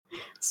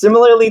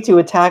Similarly to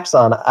a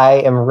taxon, I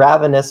am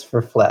ravenous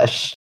for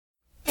flesh.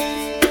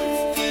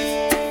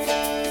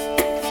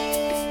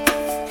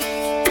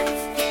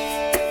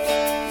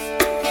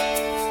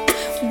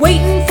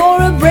 Waiting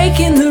for a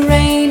break in the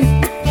rain,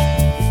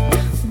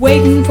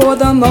 waiting for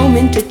the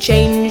moment to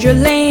change your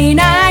lane.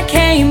 I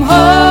came home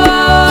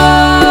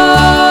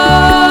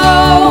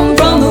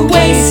from the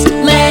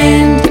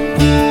wasteland,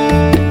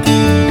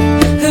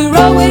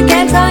 heroic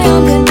and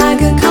triumphant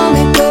like a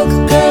comic book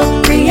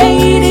girl,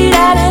 created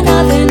out of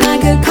nothing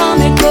like a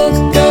comic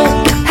book girl.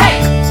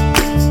 Hey!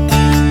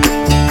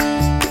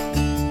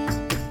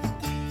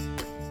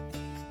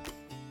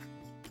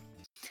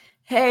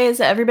 Hey, is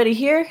everybody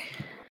here?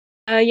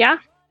 Yeah.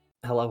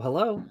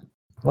 Hello.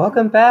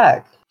 Welcome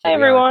back. Hi,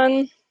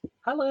 everyone.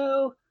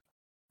 Hello.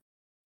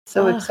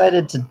 So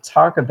excited to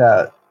talk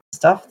about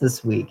stuff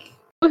this week.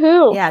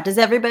 Woohoo. Yeah, is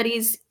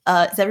everybody's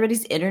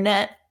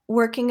internet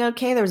working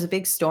okay? There was a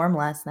big storm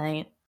last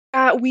night.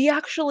 We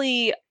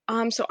actually,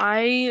 so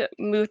I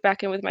moved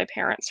back in with my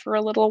parents for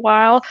a little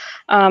while.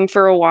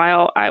 For a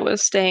while, I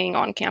was staying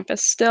on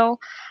campus still.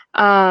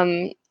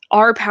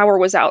 Our power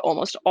was out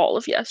almost all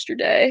of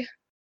yesterday.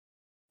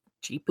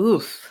 Jeep.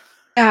 Oof.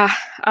 Yeah.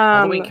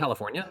 All the way in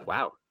California?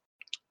 Wow.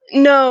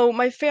 No,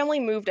 my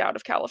family moved out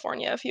of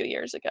California a few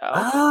years ago.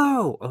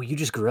 Oh, you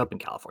just grew up in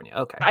California.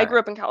 Okay. I grew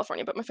up in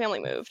California, but my family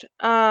moved.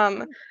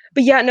 But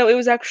yeah, no, it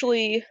was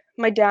actually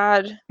my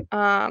dad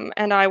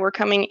and I were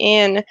coming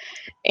in,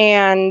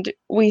 and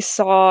we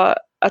saw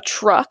a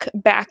truck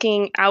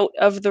backing out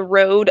of the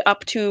road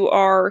up to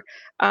our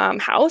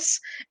house,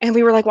 and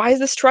we were like, why is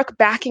this truck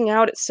backing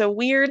out? It's so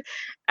weird.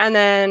 And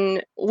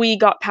then we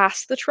got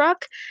past the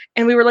truck,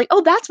 and we were like,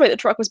 oh, that's why the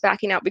truck was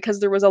backing out,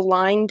 because there was a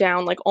line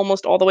down like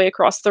almost all the way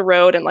across the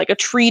road, and like a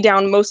tree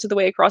down most of the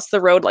way across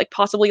the road, like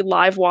possibly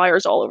live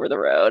wires all over the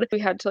road. We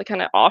had to like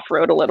kind of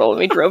off-road a little, and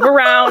we drove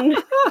around.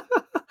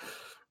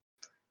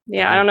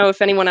 Yeah, I don't know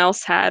if anyone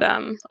else had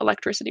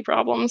electricity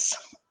problems.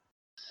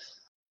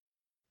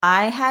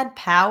 I had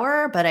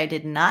power, but I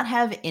did not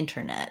have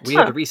internet. We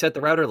had to reset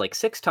the router like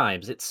 6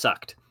 times. It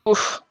sucked.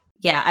 Oof.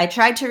 Yeah, I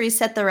tried to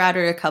reset the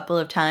router a couple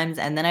of times,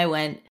 and then I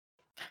went,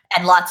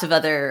 and lots of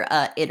other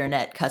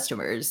internet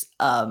customers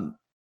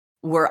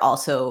were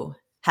also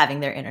having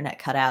their internet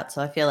cut out.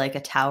 So I feel like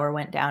a tower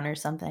went down or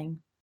something.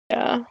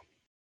 Yeah.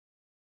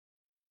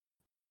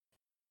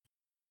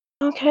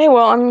 Okay,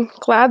 well, I'm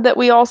glad that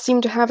we all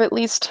seem to have at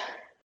least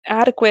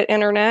adequate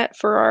internet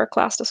for our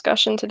class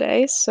discussion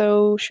today.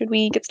 So should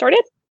we get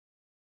started?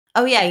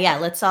 Oh, yeah.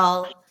 Let's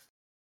all,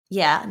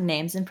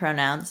 names and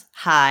pronouns.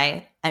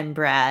 Hi, I'm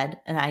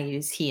Brad, and I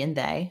use he and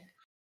they.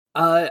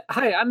 Hi,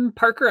 I'm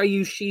Parker. I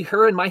use she,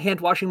 her, and my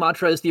hand-washing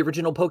mantra is the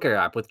original Poké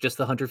app with just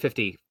the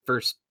 150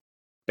 first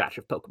batch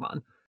of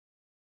Pokemon.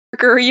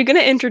 Parker, are you going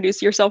to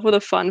introduce yourself with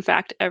a fun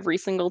fact every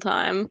single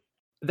time?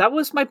 That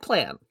was my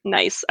plan.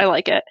 Nice, I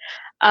like it.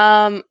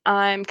 I'm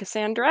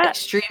Cassandra.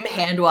 Extreme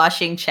hand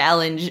washing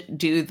challenge.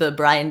 Do the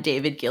Brian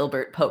David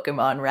Gilbert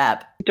Pokemon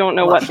rap. Don't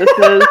know what this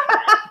is.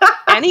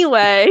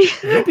 Anyway.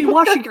 You'll be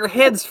washing your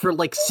hands for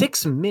like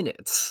 6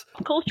 minutes.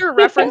 Culture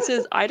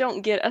references, I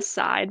don't get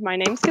aside. My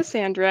name's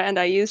Cassandra, and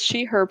I use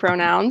she, her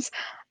pronouns.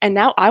 And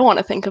now I want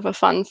to think of a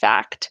fun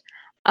fact.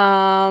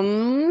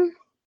 Fun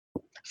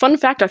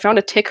fact, I found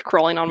a tick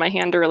crawling on my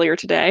hand earlier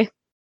today.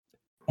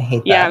 I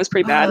hate that. Yeah, it was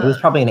pretty bad. It was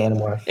probably an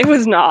Animorph. It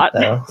was not.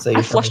 Though, so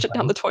I flushed it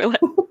down the toilet.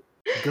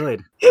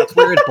 Good. That's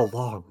where it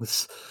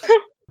belongs.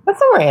 That's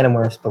not where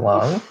Animorphs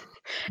belong.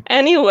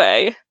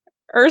 Anyway,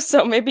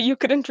 Urso, maybe you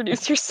could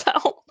introduce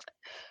yourself.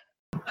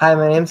 Hi,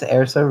 my name's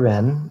Erso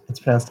Ren. It's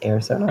pronounced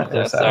Erso, not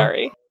Urso.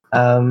 Sorry.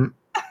 And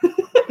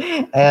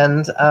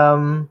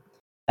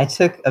I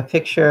took a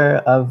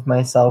picture of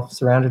myself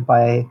surrounded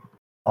by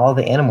all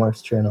the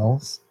Animorphs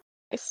journals.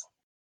 Nice.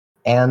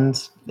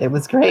 And it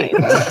was great.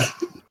 Nice.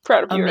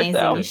 Proud of you, Amazing.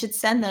 Urso. You should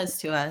send those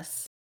to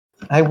us.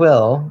 I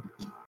will.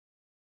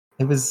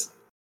 It was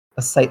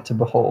a sight to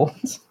behold.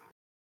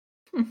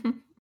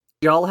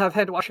 Y'all have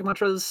hand-washing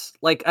mantras?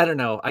 Like, I don't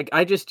know.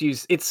 I just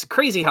use... It's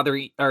crazy how there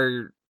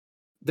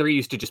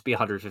used to just be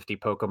 150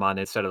 Pokemon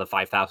instead of the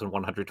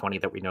 5,120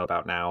 that we know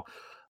about now.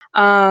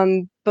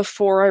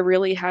 Before I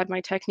really had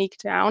my technique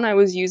down, I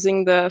was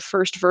using the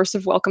first verse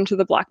of Welcome to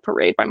the Black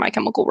Parade by My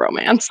Chemical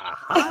Romance.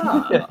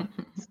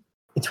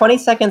 20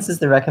 seconds is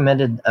the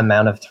recommended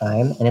amount of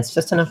time, and it's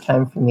just enough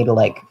time for me to,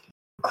 like,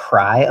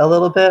 cry a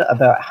little bit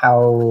about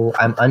how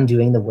I'm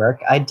undoing the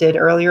work I did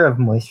earlier of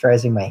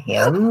moisturizing my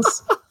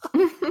hands.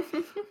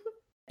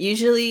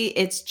 Usually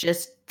it's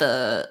just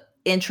the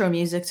intro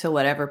music to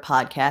whatever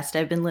podcast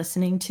I've been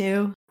listening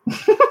to.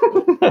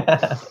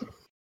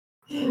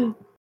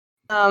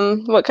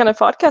 What kind of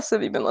podcasts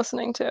have you been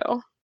listening to?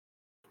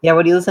 Yeah,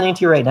 what are you listening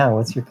to right now?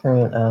 What's your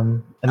current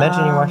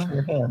imagine you're washing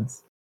your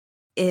hands.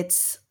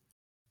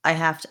 I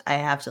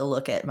have to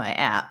look at my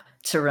app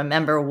to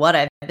remember what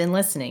I've been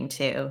listening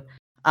to.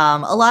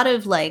 A lot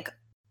of like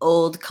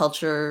old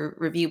culture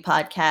review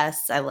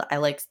podcasts.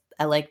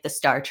 I like the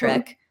Star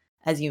Trek,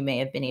 as you may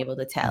have been able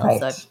to tell. Right.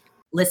 So I'm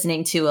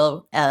listening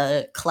to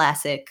a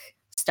classic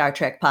Star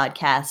Trek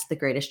podcast, The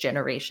Greatest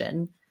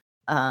Generation.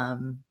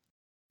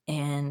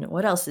 And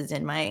what else is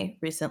in my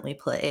recently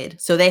played?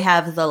 So they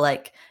have the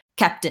like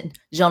Captain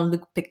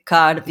Jean-Luc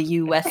Picard of the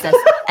USS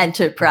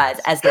Enterprise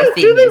as their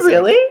theme Do they music.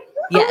 really?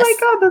 Yes. Oh my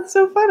god, that's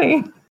so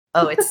funny.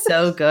 Oh, it's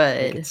so Make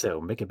good. it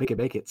so. Make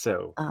it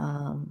so.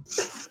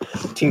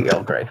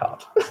 2-year-old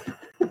Greyhawk.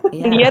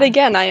 Yeah. And yet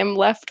again, I am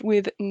left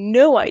with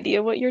no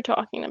idea what you're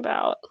talking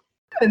about.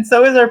 And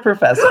so is our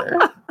professor.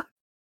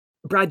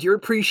 Brad, your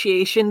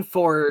appreciation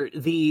for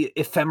the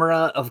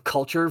ephemera of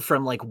culture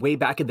from like way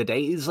back in the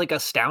day is like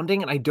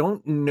astounding, and I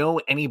don't know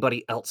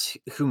anybody else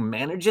who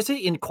manages it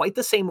in quite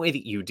the same way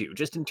that you do,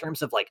 just in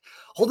terms of like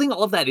holding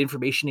all of that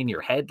information in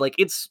your head. Like,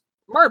 it's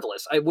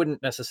marvelous. I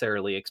wouldn't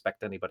necessarily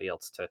expect anybody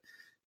else to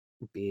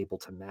be able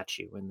to match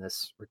you in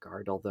this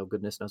regard, although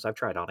goodness knows I've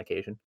tried on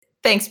occasion.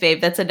 Thanks,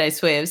 babe. That's a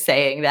nice way of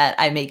saying that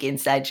I make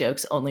inside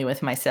jokes only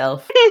with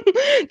myself.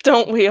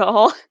 Don't we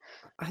all?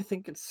 I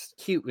think it's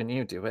cute when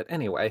you do it.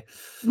 Anyway,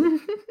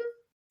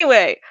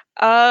 Anyway,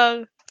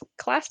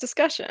 class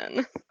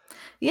discussion.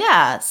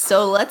 Yeah,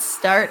 so let's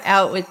start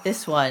out with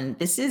this one.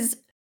 This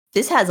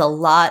has a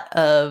lot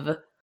of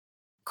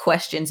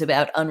questions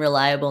about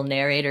unreliable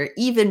narrator,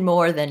 even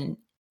more than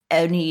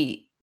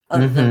any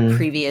of the Mhm.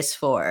 previous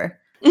 4.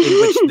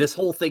 in which this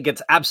whole thing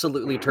gets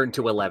absolutely turned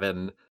to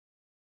 11.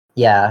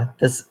 Yeah,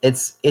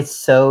 it's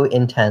so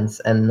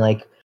intense, and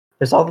like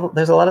there's a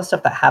lot of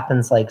stuff that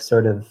happens like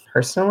sort of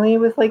personally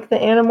with like the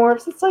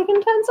Animorphs. It's like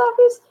intense,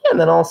 obviously, and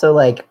then also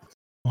like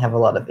have a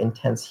lot of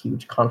intense,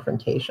 huge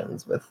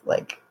confrontations with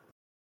like,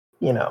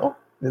 you know,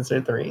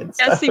 Wizard 3 and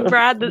stuff. Yeah, see,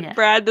 Brad, Yeah.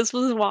 Brad, this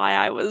was why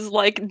I was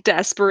like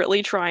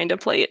desperately trying to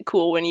play it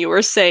cool when you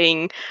were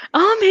saying,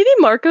 "Oh, maybe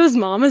Marco's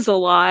mom is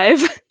alive."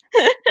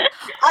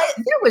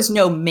 There was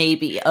no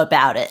maybe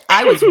about it.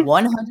 I was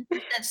 100%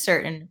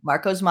 certain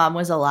Marco's mom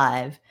was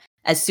alive.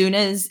 As soon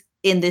as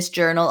in this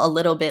journal a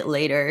little bit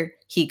later,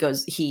 he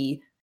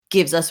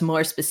gives us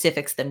more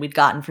specifics than we'd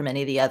gotten from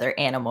any of the other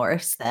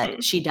Animorphs,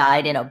 that she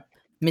died in a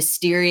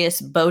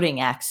mysterious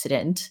boating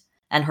accident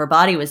and her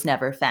body was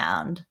never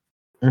found.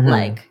 Mhm.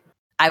 Like,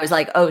 I was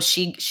like, oh,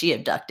 she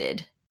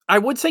abducted. I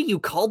would say you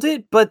called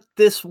it, but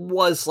this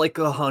was like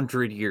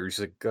 100 years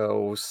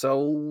ago,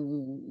 so...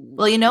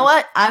 Well, you know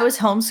what? I was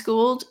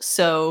homeschooled,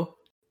 so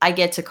I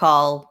get to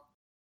call.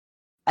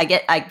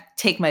 I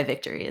take my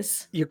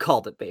victories. You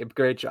called it, babe.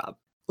 Great job.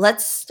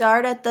 Let's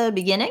start at the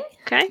beginning.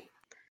 Okay.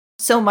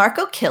 So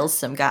Marco kills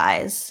some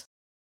guys.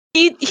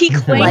 He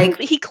claims Like,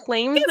 he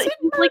claims is that it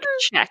he's like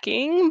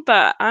checking,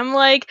 but I'm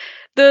like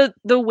the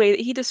way that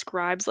he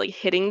describes like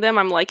hitting them,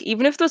 I'm like,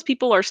 even if those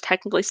people are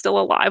technically still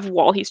alive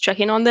while he's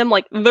checking on them,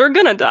 like they're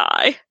gonna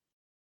die.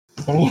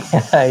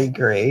 Yeah, I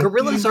agree.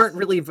 Gorillas aren't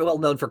really well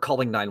known for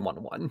calling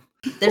 911.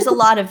 There's a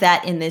lot of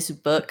that in this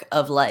book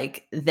of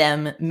like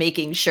them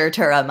making sure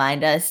to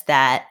remind us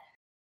that,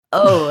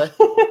 oh,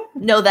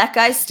 no, that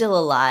guy's still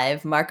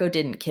alive. Marco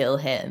didn't kill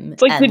him.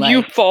 It's like, And, did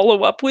you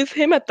follow up with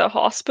him at the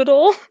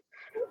hospital?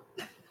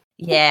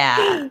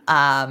 Yeah.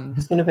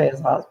 Who's gonna pay his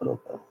hospital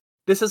bill?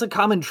 This is a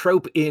common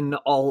trope in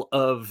all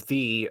of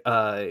the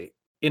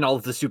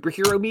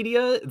superhero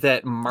media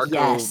that Marco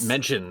Yes.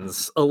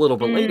 mentions a little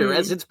bit later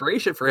as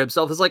inspiration for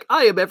himself. Is like,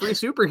 I am every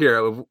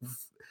superhero.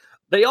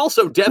 They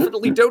also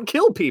definitely don't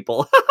kill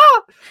people.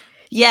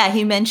 Yeah,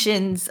 he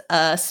mentions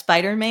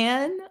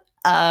Spider-Man.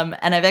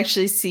 And I've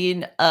actually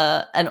seen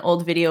an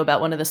old video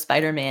about one of the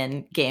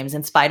Spider-Man games,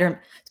 and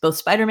both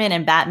Spider-Man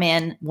and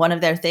Batman, one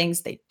of their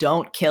things, they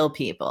don't kill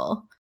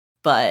people.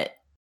 But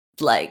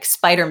like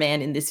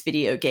Spider-Man in this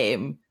video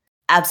game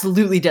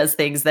absolutely does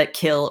things that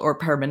kill or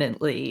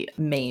permanently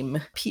maim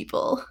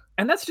people.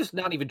 And that's just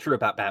not even true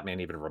about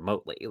Batman even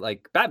remotely.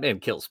 Like,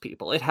 Batman kills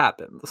people. It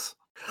happens.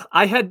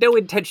 I had no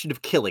intention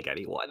of killing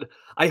anyone.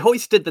 I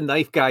hoisted the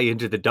knife guy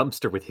into the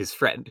dumpster with his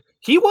friend.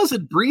 He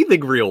wasn't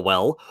breathing real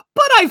well,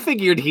 but I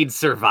figured he'd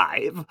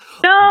survive.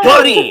 No,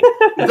 Buddy,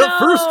 the No!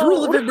 first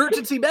rule of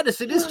emergency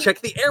medicine is check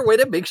the airway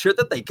to make sure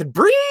that they can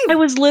breathe. I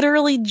was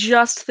literally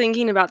just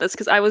thinking about this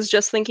because I was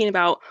just thinking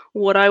about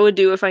what I would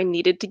do if I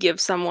needed to give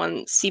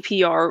someone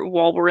CPR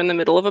while we're in the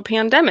middle of a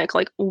pandemic.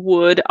 Like,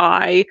 would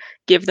I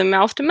give them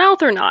mouth to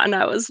mouth or not? And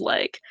I was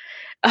like,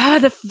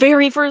 the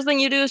very first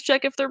thing you do is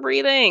check if they're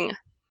breathing.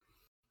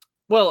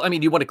 Well, I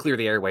mean, you want to clear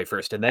the airway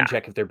first and then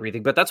check if they're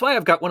breathing. But that's why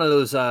I've got one of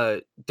those,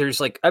 I've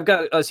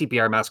got a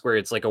CPR mask where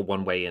it's like a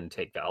one-way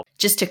intake valve.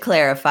 Just to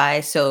clarify,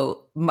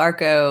 so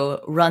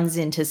Marco runs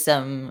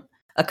into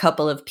a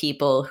couple of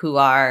people who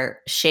are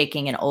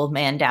shaking an old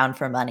man down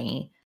for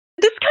money.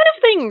 This kind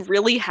of thing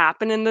really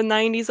happened in the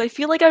 90s. I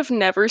feel like I've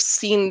never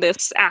seen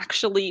this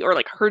actually, or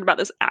like heard about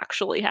this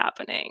actually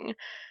happening.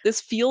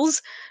 This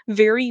feels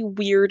very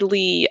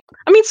weirdly,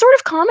 I mean, sort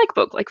of comic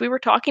book, like we were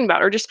talking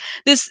about, or just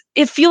this,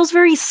 it feels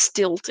very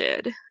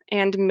stilted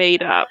and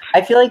made up.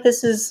 I feel like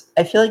this is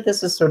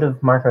sort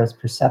of Marco's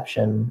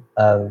perception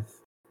of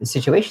the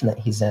situation that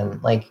he's in.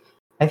 Like,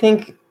 I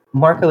think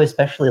Marco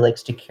especially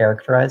likes to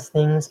characterize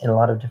things in a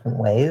lot of different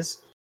ways,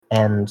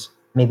 and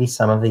maybe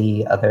some of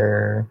the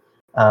other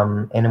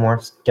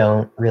Animorphs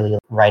don't really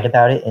write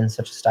about it in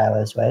such a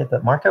stylized way,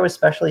 but Marco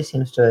especially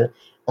seems to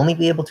only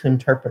be able to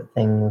interpret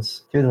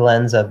things through the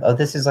lens of, oh,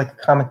 this is like a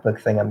comic book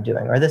thing I'm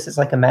doing, or this is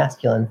like a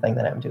masculine thing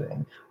that I'm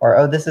doing, or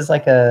oh, this is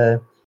like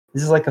a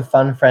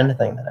fun friend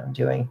thing that I'm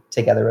doing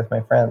together with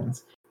my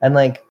friends. And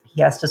like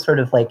he has to sort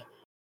of like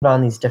put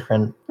on these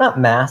different, not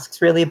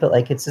masks really, but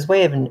like it's his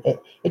way of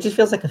it just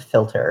feels like a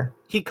filter.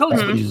 He code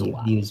that switches a he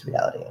lot. views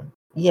reality.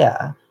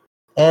 Yeah.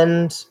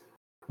 And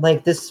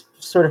like this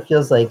sort of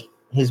feels like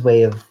his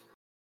way of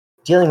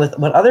dealing with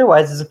what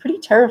otherwise is a pretty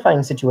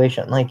terrifying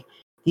situation. Like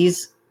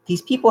these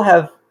people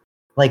have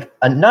like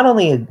not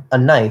only a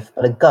knife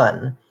but a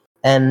gun,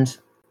 and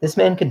this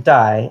man could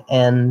die,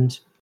 and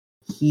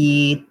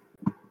he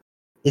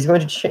is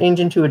going to change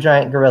into a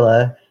giant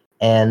gorilla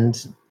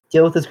and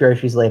deal with his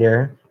groceries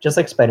later, just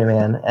like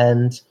Spider-Man,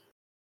 and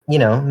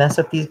mess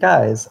up these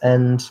guys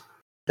and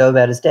go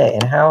about his day.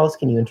 And how else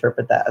can you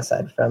interpret that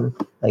aside from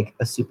like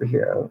a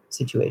superhero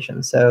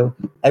situation? So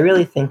I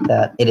really think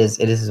that it is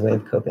his way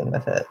of coping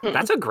with it.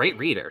 That's a great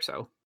reader.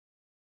 So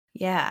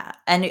Yeah.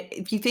 And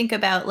if you think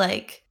about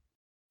like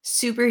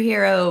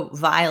superhero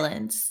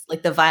violence,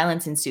 like the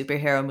violence in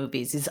superhero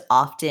movies is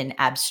often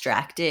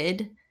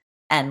abstracted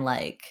and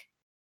like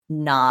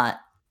not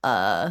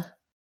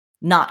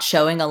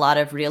showing a lot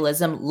of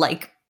realism,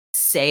 like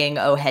saying,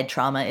 oh, head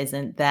trauma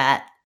isn't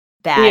that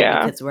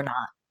bad because we're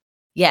not.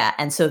 Yeah.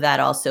 And so that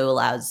also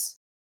allows,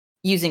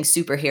 using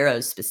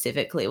superheroes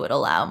specifically would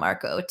allow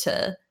Marco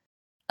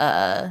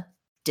to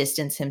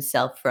distance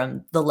himself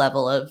from the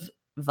level of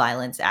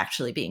violence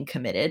actually being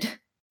committed.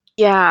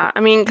 Yeah,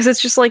 I mean, because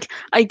it's just like,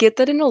 I get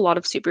that in a lot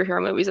of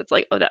superhero movies, it's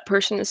like, oh, that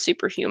person is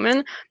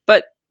superhuman,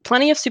 but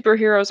plenty of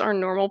superheroes are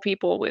normal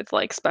people with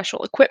like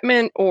special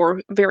equipment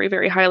or very,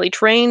 very highly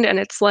trained, and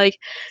it's like,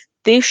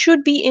 they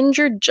should be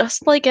injured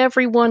just like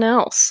everyone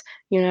else.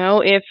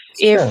 If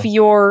Sure.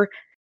 your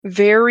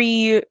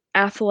very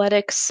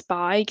athletic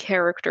spy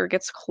character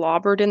gets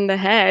clobbered in the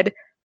head,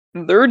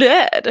 they're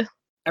dead.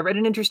 I read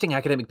an interesting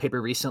academic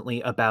paper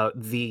recently about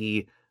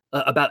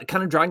about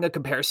kind of drawing a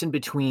comparison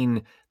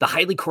between the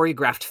highly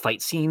choreographed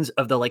fight scenes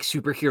of the like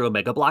superhero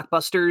mega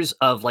blockbusters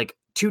of like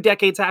 2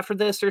 decades after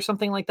this or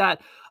something like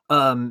that,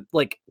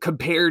 like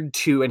compared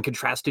to and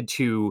contrasted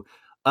to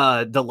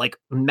the like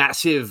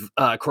massive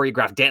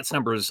choreographed dance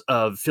numbers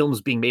of films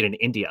being made in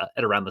India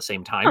at around the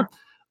same time.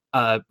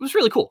 It was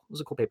really cool. It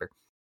was a cool paper.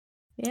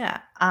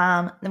 Yeah.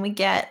 Then we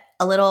get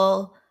a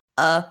little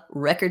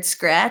record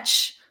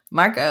scratch.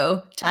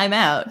 Marco, time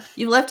out.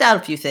 You've left out a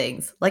few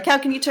things. Like, how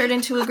can you turn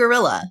into a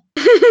gorilla?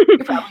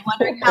 You're probably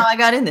wondering how I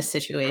got in this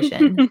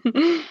situation.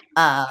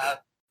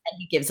 And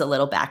he gives a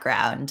little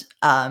background.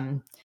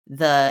 The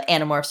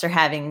Animorphs are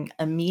having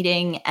a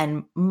meeting,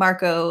 and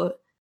Marco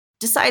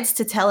decides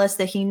to tell us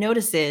that he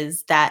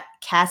notices that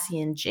Cassie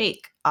and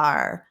Jake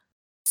are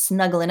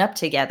snuggling up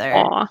together,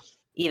 Aw.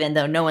 even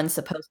though no one's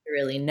supposed to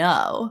really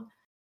know.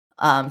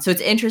 So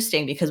it's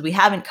interesting because we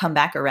haven't come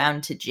back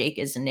around to Jake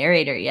as a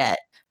narrator yet.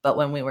 But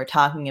when we were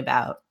talking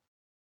about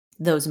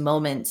those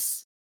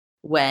moments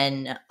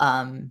when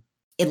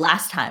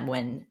last time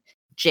when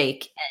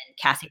Jake and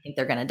Cassie think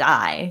they're going to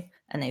die,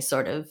 and they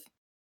sort of,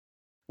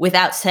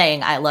 without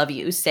saying I love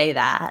you, say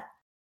that.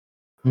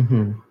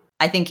 Mm-hmm.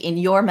 I think in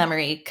your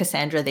memory,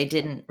 Cassandra, they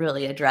didn't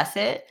really address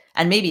it.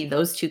 And maybe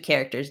those two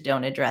characters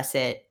don't address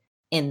it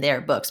in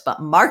their books,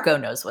 but Marco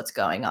knows what's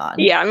going on.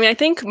 Yeah, I mean, I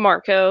think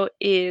Marco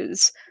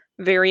is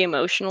very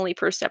emotionally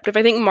perceptive.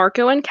 I think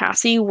Marco and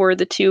Cassie were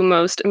the two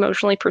most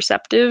emotionally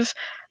perceptive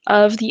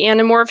of the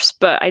Animorphs,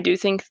 but I do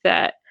think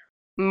that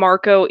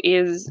Marco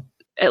is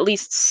at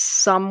least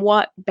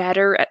somewhat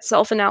better at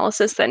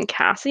self-analysis than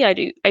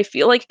Cassie. I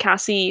feel like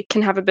Cassie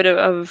can have a bit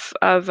of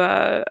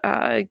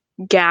a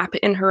gap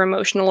in her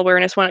emotional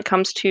awareness when it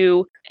comes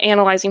to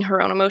analyzing her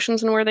own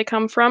emotions and where they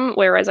come from,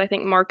 whereas I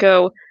think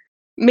Marco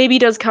maybe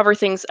does cover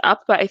things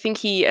up, but I think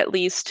he at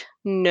least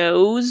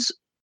knows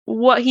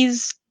what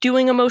he's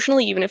doing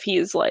emotionally, even if he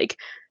is like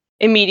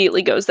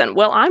immediately goes then,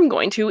 well, I'm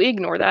going to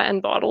ignore that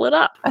and bottle it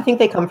up. I think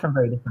they come from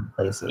very different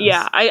places.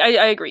 Yeah, I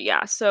agree.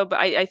 Yeah. So, but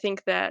I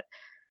think that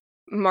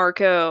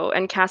Marco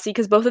and Cassie,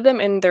 because both of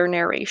them in their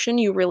narration,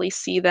 you really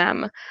see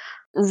them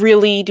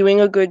really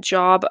doing a good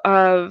job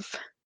of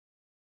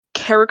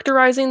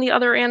characterizing the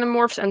other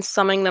Animorphs and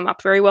summing them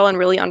up very well and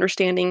really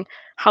understanding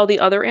how the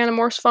other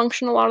Animorphs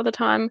function a lot of the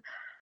time.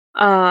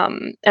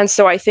 And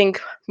so I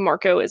think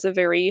Marco is a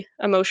very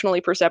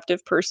emotionally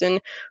perceptive person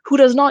who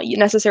does not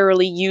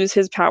necessarily use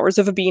his powers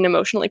of being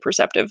emotionally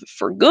perceptive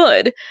for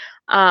good,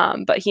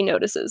 but he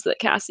notices that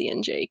Cassie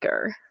and Jake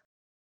are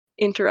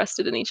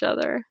interested in each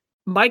other.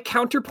 My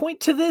counterpoint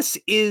to this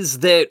is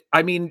that,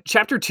 I mean,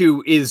 chapter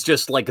 2 is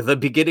just like the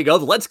beginning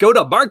of let's go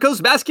to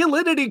Marco's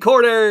masculinity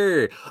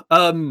corner.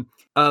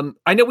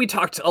 I know we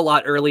talked a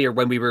lot earlier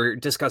when we were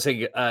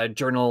discussing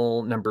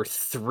journal number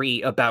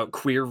 3 about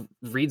queer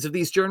reads of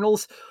these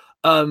journals.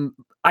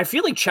 I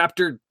feel like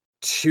chapter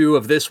 2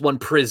 of this one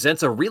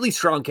presents a really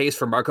strong case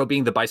for Marco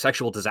being the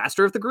bisexual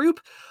disaster of the group.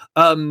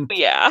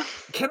 Yeah.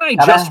 Can I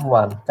Gotta just have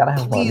one. Gotta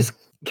have please?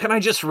 one. Can I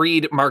just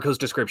read Marco's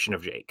description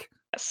of Jake?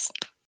 Yes.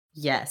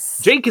 Yes.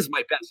 Jake is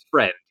my best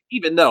friend.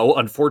 Even though,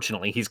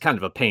 unfortunately, he's kind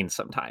of a pain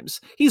sometimes.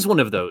 He's one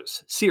of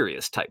those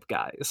serious type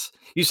guys.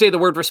 You say the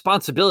word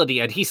responsibility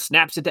and he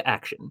snaps into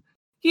action.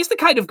 He's the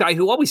kind of guy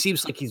who always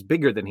seems like he's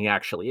bigger than he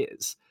actually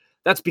is.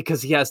 That's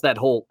because he has that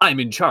whole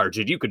I'm in charge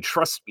and you can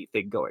trust me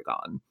thing going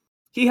on.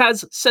 He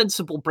has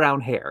sensible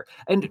brown hair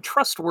and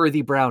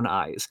trustworthy brown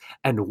eyes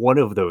and one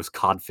of those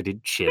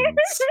confident chins.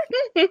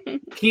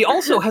 He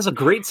also has a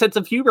great sense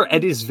of humor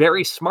and is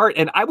very smart,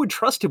 and I would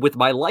trust him with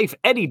my life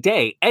any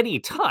day, any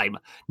time.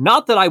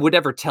 Not that I would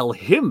ever tell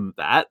him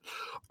that.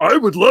 I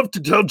would love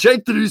to tell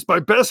Jake that he's my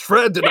best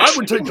friend and I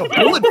would take a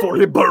bullet for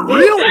him, but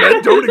real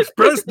men don't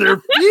express their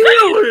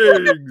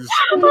feelings.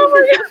 Oh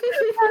my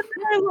God.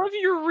 I love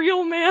your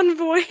real man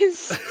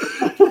voice.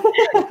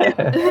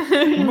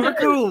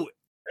 Marco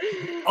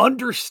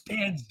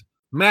understands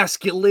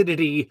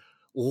masculinity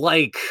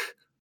like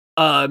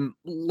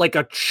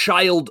a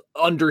child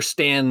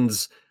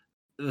understands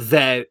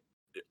that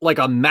like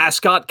a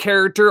mascot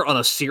character on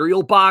a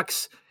cereal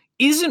box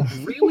isn't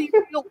really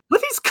real,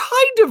 but it's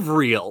kind of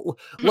real.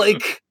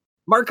 Like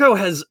Marco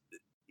has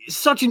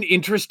such an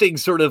interesting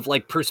sort of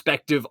like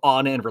perspective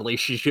on and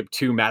relationship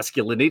to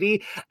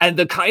masculinity and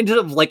the kind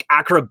of like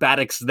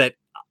acrobatics that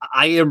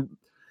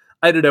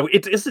I don't know.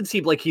 It doesn't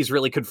seem like he's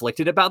really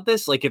conflicted about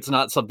this. Like, it's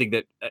not something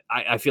that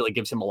I feel like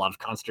gives him a lot of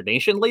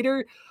consternation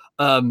later.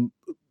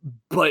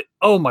 But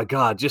oh my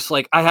God, just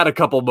like I had a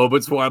couple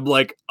moments where I'm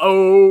like,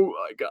 oh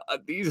my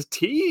God, these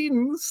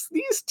teens.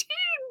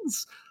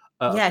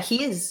 Yeah,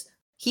 he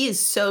is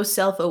so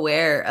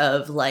self-aware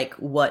of like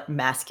what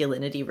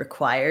masculinity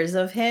requires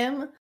of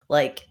him.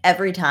 Like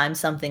every time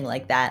something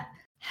like that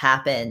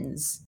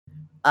happens,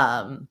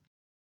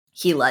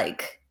 he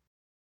like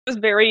It was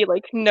very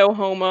like no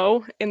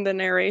homo in the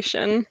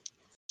narration.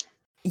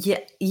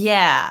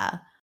 yeah,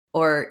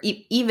 or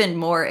even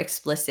more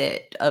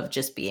explicit of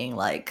just being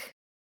like,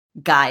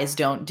 guys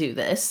don't do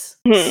this.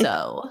 Hmm.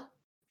 So,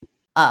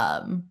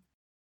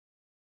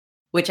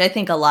 which I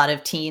think a lot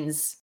of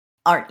teens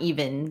aren't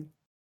even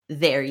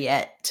there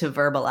yet to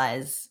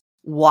verbalize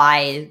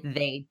why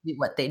they do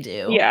what they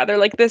do. Yeah, they're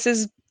like, this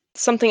is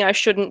something I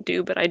shouldn't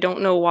do, but I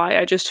don't know why.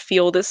 I just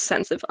feel this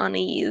sense of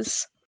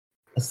unease.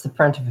 It's the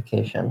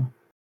parentification,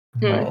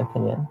 in my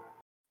opinion.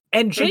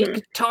 And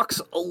Jake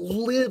talks a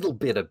little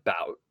bit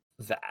about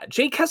that.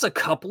 Jake has a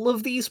couple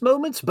of these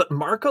moments, but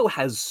Marco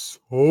has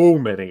so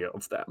many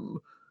of them.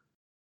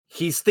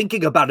 He's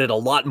thinking about it a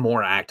lot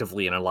more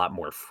actively and a lot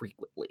more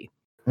frequently.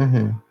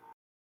 Mm-hmm.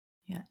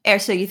 Yeah.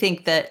 So you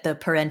think that the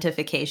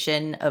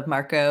parentification of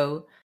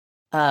Marco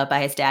by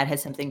his dad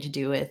has something to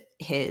do with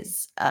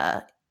his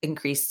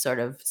increased sort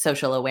of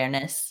social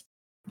awareness?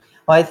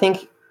 Well, I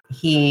think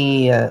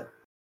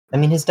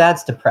his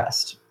dad's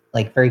depressed,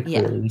 like very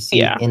clearly. We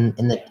see in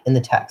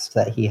the text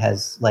that he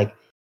has like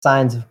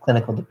signs of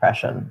clinical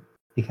depression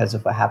because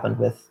of what happened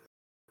with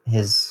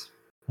his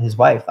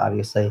wife,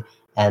 obviously.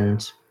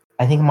 And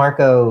I think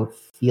Marco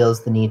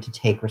feels the need to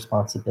take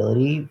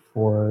responsibility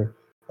for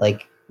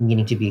like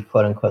needing to be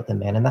quote unquote the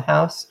man in the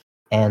house.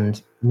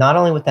 And not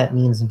only what that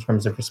means in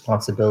terms of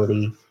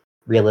responsibility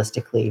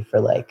realistically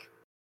for like,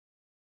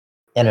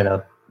 I don't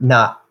know,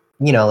 not,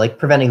 like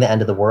preventing the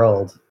end of the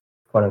world,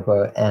 quote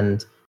unquote,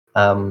 and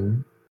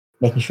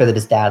making sure that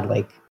his dad,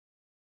 like,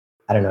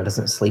 I don't know,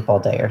 doesn't sleep all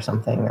day or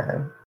something,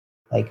 or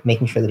like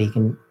making sure that he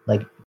can,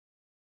 like,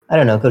 I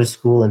don't know, go to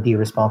school and be a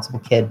responsible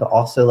kid, but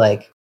also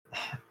like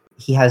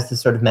he has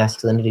this sort of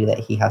masculinity that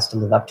he has to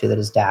live up to that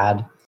his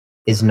dad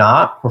is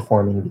not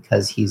performing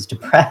because he's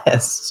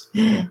depressed.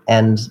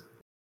 And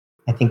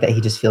I think that he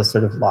just feels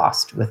sort of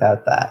lost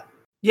without that.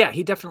 Yeah,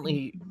 he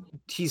definitely,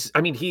 he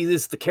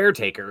is the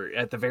caretaker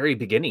at the very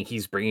beginning.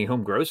 He's bringing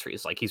home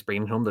groceries, like he's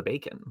bringing home the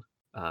bacon.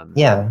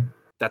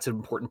 That's an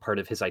important part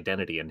of his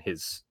identity and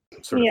his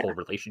sort of whole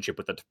relationship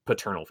with the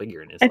paternal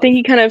figure in his life. I think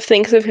he kind of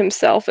thinks of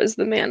himself as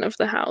the man of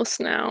the house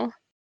now.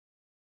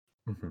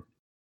 Mm-hmm.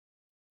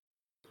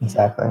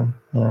 Exactly,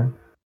 yeah.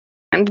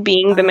 And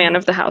being the man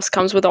of the house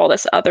comes with all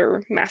this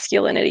other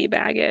masculinity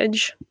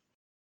baggage.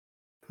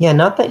 Yeah,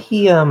 not that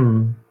he, I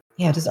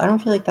don't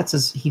feel like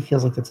he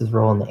feels like that's his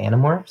role in the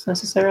Animorphs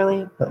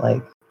necessarily, but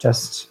like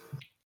just,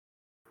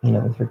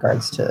 with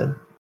regards to,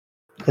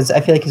 because I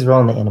feel like his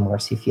role in the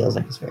Animorphs, he feels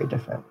like is very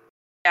different.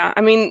 Yeah,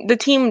 I mean, the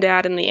team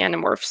dad in the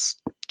Animorphs,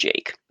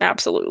 Jake,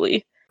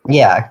 absolutely.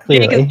 Yeah,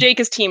 clearly. Jake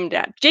is team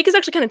dad. Jake is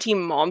actually kind of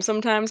team mom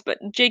sometimes, but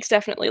Jake's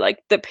definitely like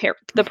the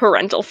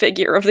parental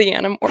figure of the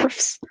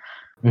Animorphs.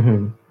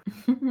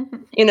 Mm-hmm.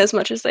 In as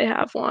much as they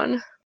have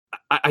one.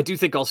 I do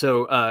think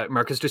also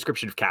Marco's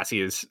description of Cassie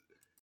is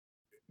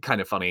kind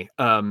of funny.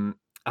 I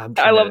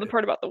love the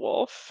part about the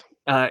wolf.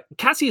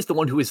 Cassie is the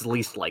one who is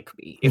least like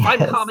me. If I'm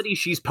comedy,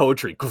 she's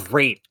poetry.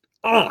 Great.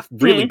 Oh,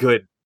 really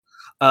good.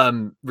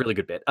 Really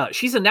good bit.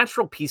 She's a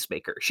natural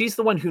peacemaker. She's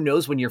the one who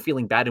knows when you're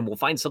feeling bad and will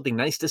find something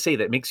nice to say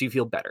that makes you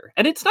feel better.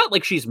 And it's not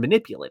like she's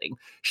manipulating.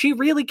 She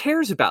really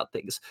cares about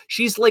things.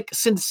 She's like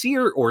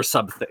sincere or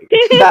something.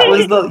 That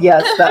was the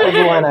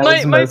one I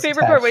was my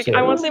favorite part. To.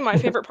 I want to say my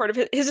favorite part of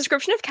his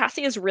description of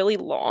Cassie is really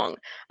long.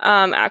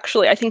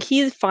 Actually, I think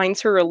he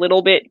finds her a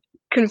little bit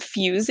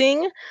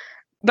confusing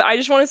But I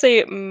just want to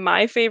say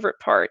my favorite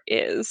part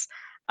is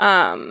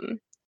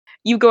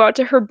you go out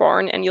to her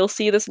barn and you'll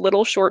see this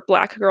little short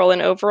black girl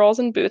in overalls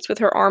and boots with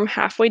her arm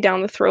halfway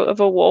down the throat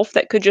of a wolf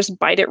that could just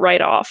bite it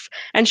right off.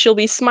 And she'll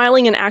be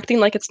smiling and acting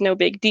like it's no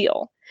big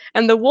deal.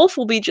 And the wolf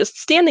will be just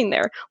standing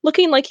there,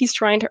 looking like he's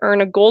trying to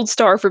earn a gold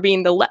star for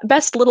being the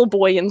best little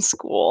boy in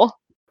school.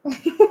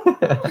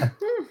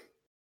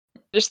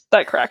 Just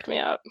that cracked me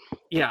up.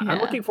 Yeah, I'm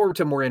Yeah. looking forward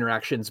to more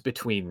interactions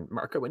between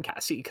Marco and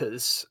Cassie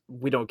because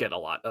we don't get a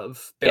lot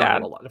of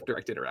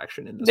direct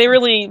interaction in this. They one.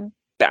 really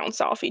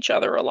bounce off each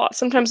other a lot,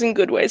 sometimes in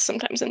good ways,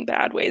 sometimes in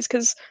bad ways,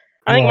 because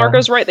I think Yeah.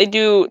 Marco's right. They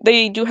do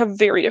have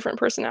very different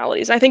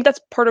personalities. I think that's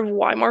part of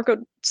why Marco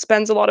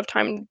spends a lot of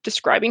time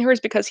describing her,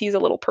 is because he's a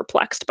little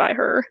perplexed by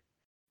her.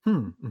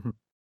 Mhm.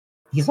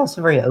 He's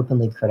also very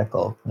openly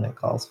critical when it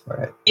calls for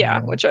it.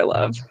 Yeah, which I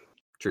love.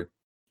 True.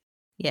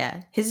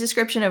 Yeah, his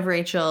description of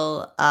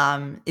Rachel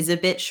is a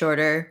bit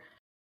shorter.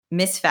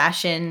 Miss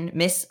Fashion,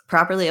 Miss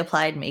Properly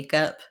Applied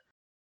Makeup.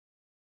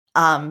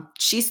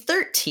 She's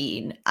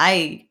 13.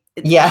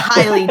 It's Yeah.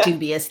 highly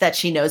dubious that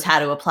she knows how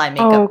to apply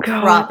makeup Oh,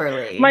 God.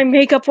 properly. My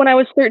makeup when I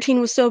was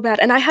 13 was so bad,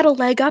 and I had a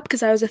leg up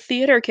because I was a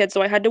theater kid,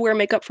 so I had to wear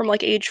makeup from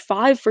like age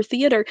 5 for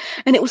theater,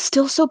 and it was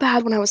still so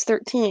bad when I was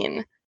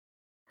 13.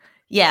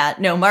 Yeah,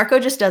 no, Marco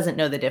just doesn't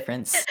know the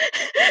difference.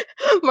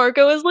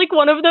 Marco is like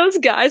one of those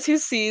guys who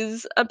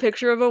sees a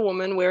picture of a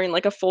woman wearing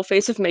like a full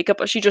face of makeup,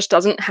 but she just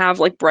doesn't have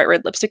like bright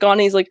red lipstick on.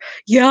 And he's like,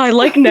 yeah, I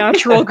like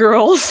natural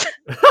girls.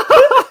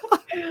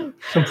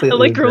 Completely I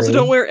like girls who agree.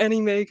 don't wear any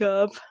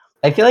makeup.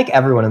 I feel like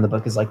everyone in the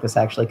book is like this,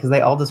 actually, because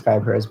they all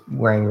describe her as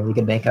wearing really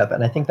good makeup,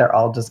 and I think they're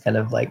all just kind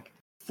of like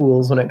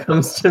fools when it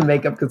comes to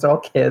makeup because they're all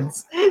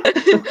kids.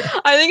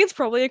 I think it's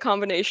probably a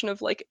combination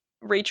of like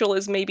Rachel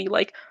is maybe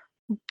like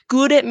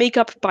good at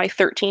makeup by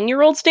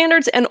 13-year-old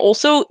standards and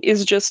also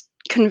is just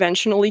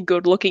conventionally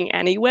good looking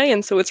anyway,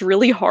 and so it's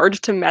really hard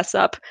to mess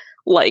up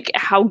like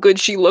how good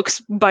she looks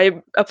by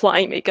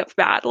applying makeup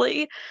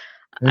badly.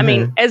 I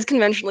mean, as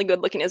conventionally good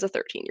looking as a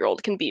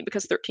 13-year-old can be,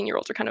 because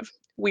 13-year-olds are kind of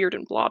weird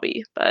and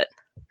blobby, but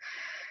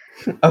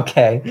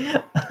Okay.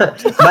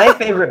 My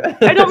favorite.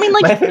 I don't mean my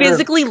like favorite-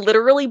 physically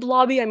literally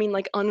blobby, I mean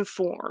like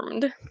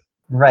unformed.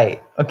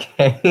 Right.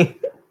 Okay.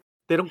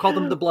 They don't call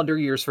them the blunder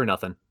years for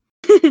nothing.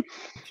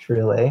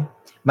 Truly.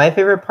 My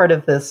favorite part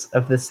of this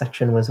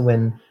section was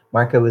when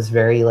Marco was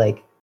very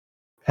like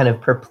kind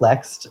of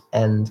perplexed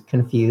and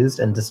confused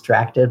and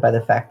distracted by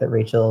the fact that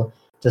Rachel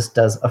just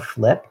does a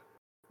flip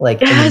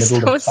like Yes, in the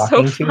that middle of was so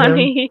talking to him.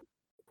 funny.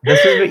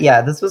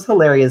 This was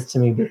hilarious to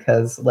me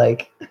because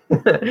like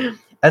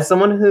as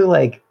someone who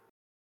like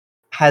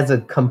has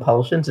a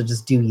compulsion to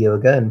just do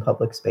yoga in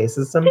public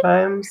spaces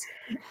sometimes,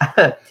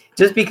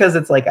 just because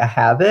it's like a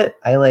habit,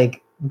 I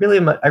really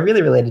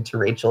related to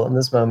Rachel in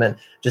this moment,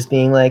 just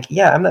being like,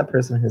 yeah, I'm that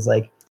person who's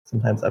like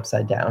sometimes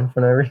upside down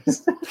for no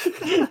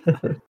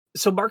reason.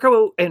 So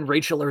Marco and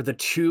Rachel are the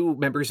two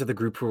members of the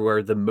group who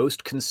are the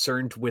most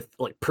concerned with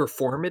like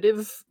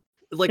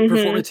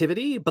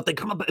performativity, but they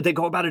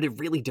go about it in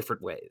really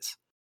different ways.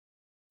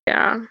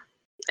 Yeah.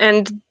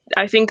 And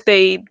I think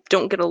they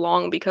don't get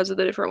along because of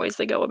the different ways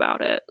they go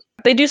about it.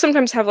 They do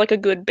sometimes have like a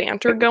good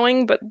banter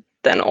going, but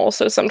then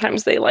also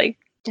sometimes they like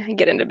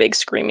get into big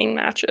screaming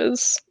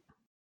matches.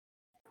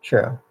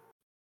 True.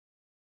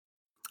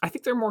 I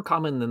think they're more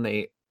common than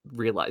they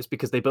realize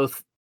because they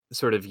both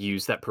sort of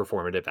use that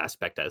performative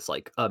aspect as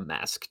like a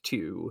mask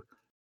to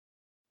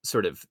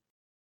sort of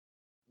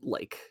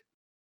like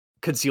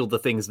conceal the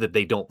things that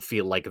they don't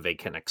feel like they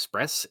can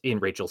express. In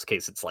Rachel's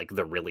case, it's like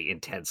the really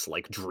intense,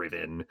 like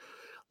driven,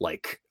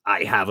 like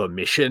I have a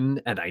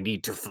mission and I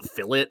need to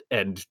fulfill it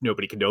and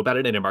nobody can know about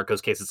it. And in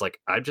Marco's case, it's like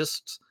I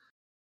just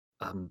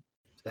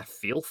I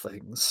feel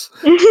things.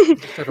 I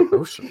have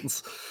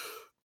emotions.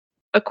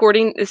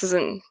 This is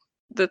in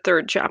the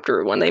 3rd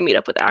chapter when they meet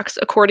up with Axe.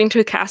 According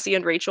to Cassie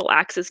and Rachel,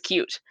 Axe is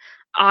cute.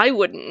 I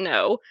wouldn't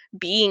know,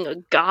 being a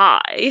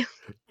guy.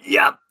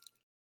 Yep.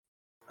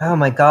 Oh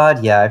my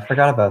god, yeah, I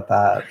forgot about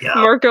that. Yep.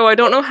 Marco, I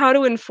don't know how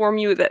to inform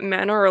you that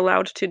men are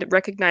allowed to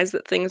recognize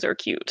that things are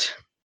cute.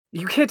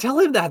 You can't tell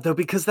him that though,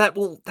 because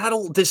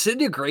that'll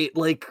disintegrate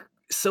like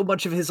so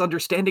much of his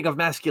understanding of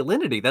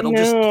masculinity. That'll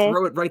just No.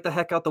 throw it right the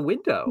heck out the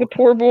window. The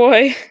poor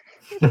boy.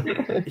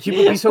 He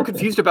would be so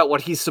confused about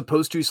what he's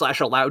supposed to /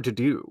 allowed to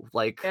do.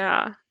 Like,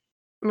 Yeah.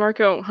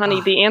 Marco,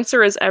 honey, the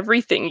answer is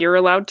everything. You're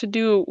allowed to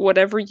do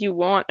whatever you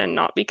want and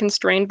not be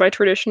constrained by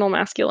traditional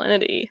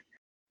masculinity.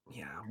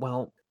 yeah,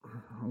 well,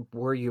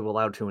 were you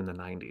allowed to in the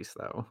 90s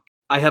though?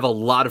 I have a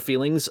lot of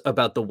feelings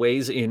about the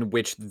ways in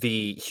which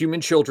the human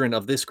children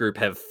of this group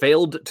have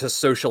failed to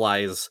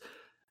socialize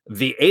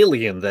the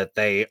alien that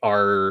they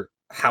are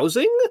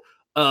housing,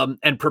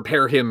 and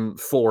prepare him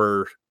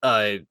for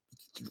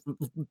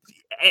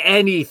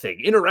anything,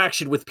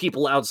 interaction with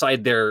people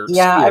outside their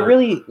Yeah,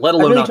 sphere, let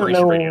alone don't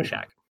Operation know. Radio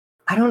Shack.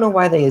 I don't know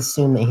why they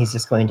assume that he's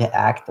just going to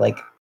act like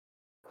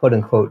quote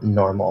unquote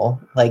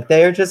normal. Like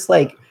they're just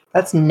like,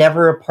 that's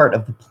never a part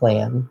of the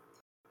plan.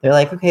 They're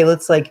like, okay,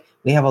 let's like,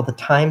 we have all the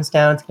times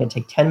down. It's going to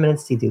take 10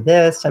 minutes to do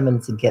this, 10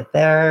 minutes to get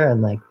there.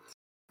 And like,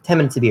 10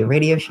 minutes to be a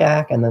Radio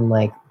Shack, and then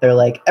like they're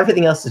like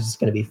everything else is just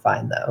going to be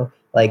fine though.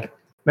 Like,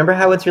 remember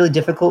how it's really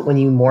difficult when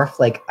you morph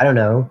like, I don't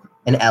know,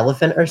 an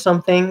elephant or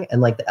something,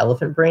 and like the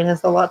elephant brain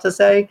has a lot to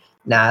say?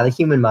 Nah, the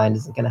human mind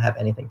isn't going to have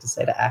anything to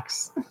say to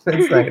Axe.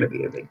 It's not going to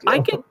be a big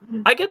deal.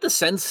 I get the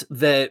sense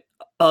that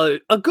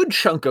a good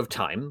chunk of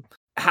time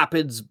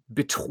happens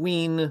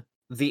between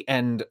the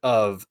end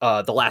of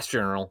the last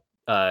journal,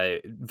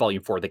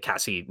 volume 4 that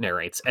Cassie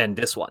narrates, and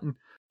this one.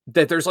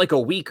 That there's like a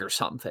week or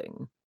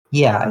something.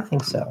 Yeah, I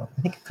think so.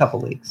 I think a couple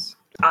weeks.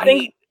 I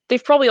think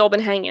they've probably all been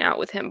hanging out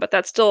with him, but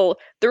that's still,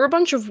 they're a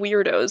bunch of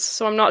weirdos,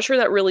 so I'm not sure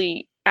that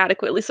really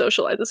adequately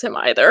socializes him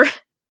either.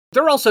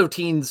 They're also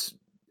teens,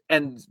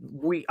 and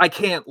I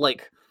can't,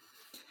 like,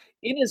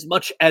 in as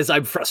much as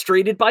I'm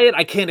frustrated by it,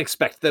 I can't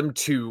expect them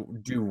to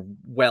do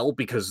well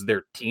because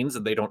they're teens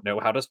and they don't know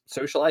how to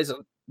socialize,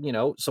 you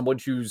know, someone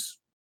who's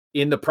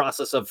in the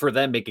process of, for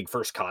them, making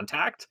first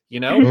contact, you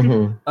know?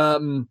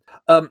 Mhm.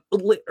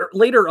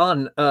 Later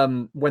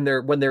on, when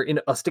they're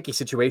in a sticky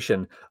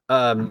situation,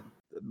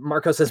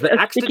 Marco says,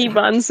 but A sticky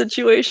bun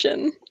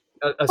situation.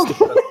 a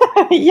sticky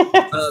bun.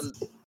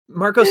 Yes.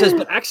 Marco says,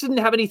 but Axe didn't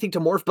have anything to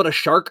morph but a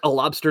shark, a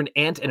lobster, an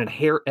ant, and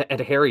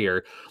a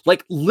harrier.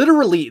 Like,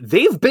 literally,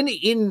 they've been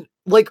in,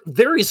 like,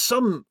 there is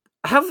some,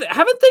 haven't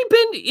they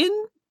been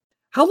in,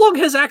 how long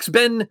has Axe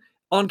been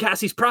on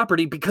Cassie's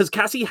property? Because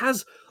Cassie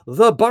has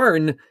the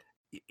barn.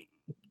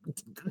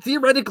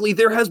 Theoretically,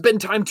 there has been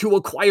time to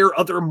acquire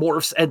other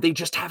morphs, and they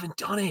just haven't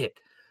done it.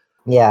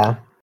 Yeah.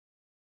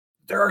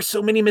 There are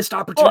so many missed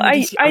Well,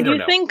 opportunities. I do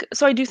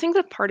think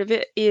that part of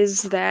it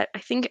is that I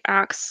think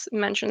Axe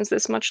mentions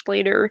this much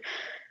later.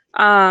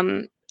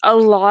 A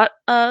lot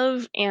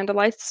of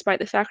Andalites, despite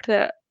the fact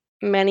that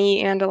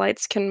many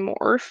Andalites can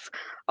morph,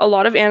 a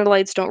lot of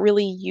Andalites don't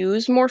really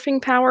use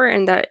morphing power,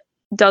 and that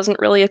doesn't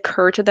really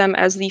occur to them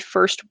as the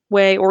first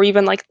way, or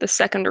even like the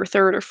second or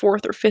third or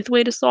fourth or fifth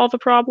way to solve a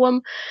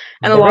problem.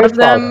 And They're a lot very of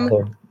them,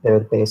 proud of their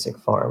basic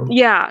farm.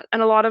 yeah,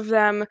 and a lot of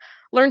them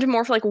learn to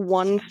morph like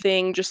one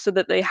thing just so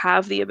that they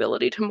have the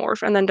ability to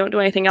morph and then don't do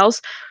anything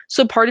else.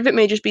 So part of it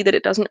may just be that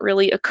it doesn't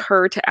really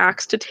occur to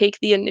Axe to take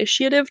the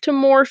initiative to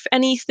morph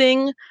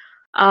anything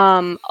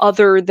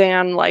other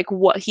than like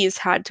what he's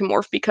had to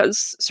morph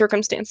because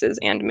circumstances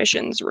and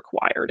missions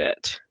required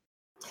it.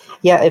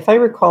 Yeah, if I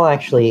recall,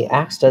 actually,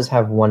 Axe does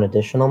have one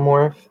additional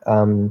morph.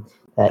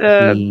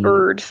 The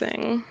bird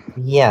thing.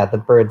 Yeah, the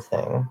bird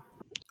thing.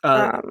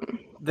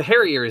 The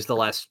harrier is the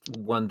last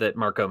one that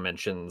Marco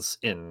mentions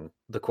in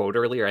the quote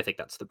earlier. I think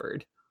that's the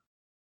bird.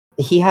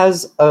 He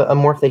has a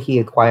morph that he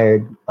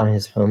acquired on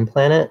his home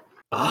planet.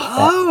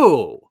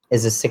 Oh!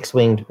 Is a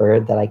six-winged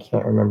bird that I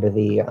can't remember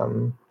the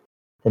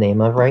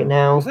name of right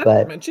now. Was that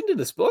but mentioned in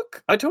this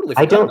book? I totally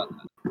forgot about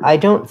that. I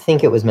don't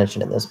think it was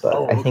mentioned in this book.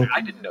 Oh, I think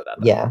I didn't know that.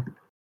 Though. Yeah.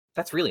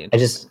 That's really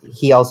interesting.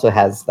 He also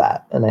has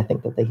that, and I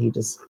think that he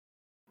just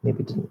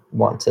maybe didn't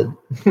want to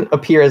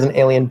appear as an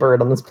alien bird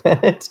on this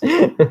planet.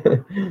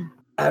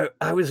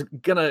 I was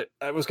gonna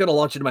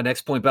launch into my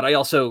next point, but I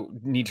also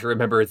need to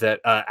remember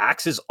that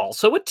Axe is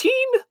also a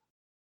teen.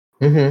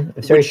 Mm-hmm.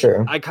 It's very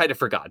true. I kind of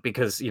forgot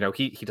because he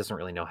doesn't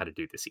really know how to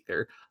do this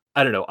either.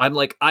 I don't know. I'm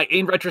like,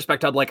 in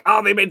retrospect, I'm like,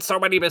 oh, they made so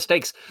many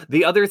mistakes.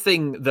 The other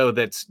thing though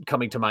that's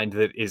coming to mind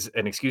that is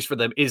an excuse for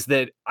them is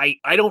that I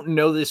don't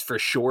know this for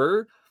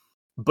sure.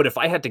 But if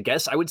I had to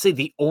guess, I would say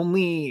the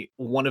only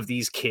one of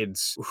these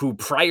kids who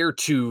prior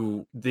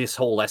to this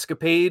whole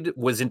escapade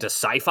was into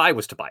sci-fi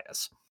was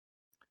Tobias.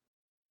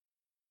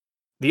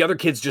 The other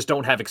kids just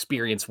don't have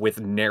experience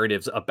with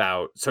narratives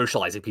about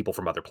socializing people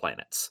from other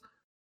planets.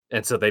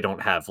 And so they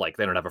don't have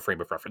a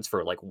frame of reference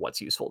for like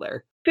what's useful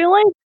there. I feel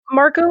like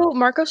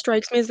Marco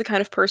strikes me as the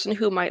kind of person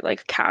who might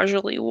like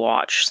casually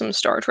watch some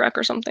Star Trek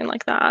or something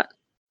like that.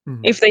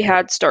 Mm-hmm. If they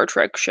had Star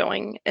Trek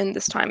showing in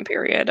this time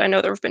period. I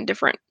know there have been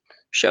different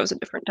shows at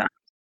different times.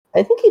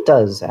 I think he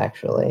does,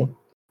 actually,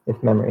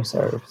 if memory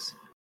serves.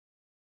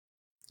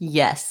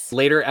 Yes.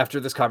 Later, after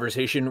this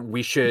conversation,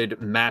 we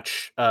should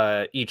match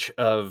each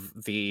of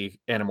the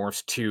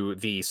Animorphs to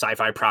the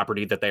sci-fi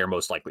property that they are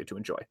most likely to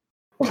enjoy.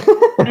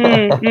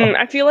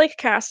 I feel like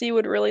Cassie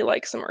would really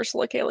like some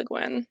Ursula K. Le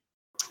Guin.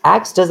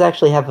 Axe does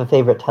actually have a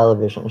favorite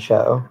television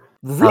show.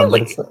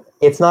 Really?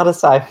 It's not a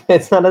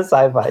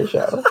sci-fi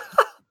show.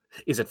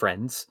 Is it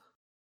Friends?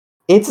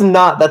 It's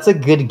not. That's a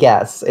good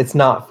guess. It's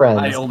not Friends.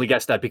 I only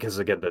guessed that because,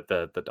 again,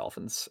 the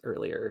dolphins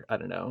earlier. I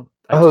don't know.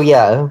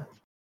 Yeah.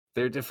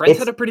 Friends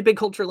had a pretty big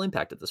cultural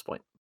impact at this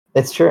point.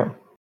 It's true.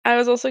 I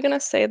was also going to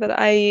say that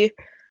I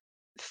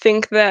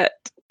think that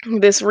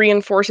this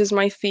reinforces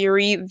my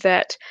theory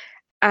that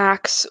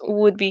Axe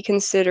would be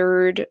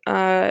considered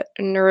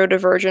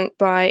neurodivergent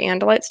by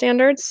Andalite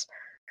standards.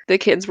 The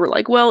kids were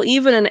like, well,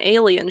 even an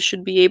alien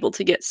should be able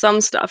to get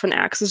some stuff, and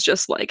Axe is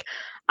just like,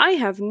 I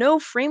have no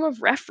frame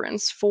of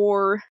reference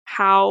for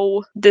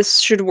how this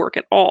should work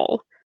at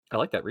all. I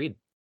like that read.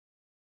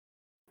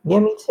 Yeah,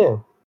 me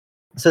too.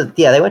 So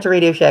yeah, they went to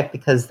Radio Shack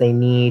because they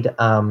need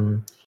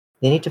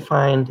to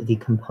find the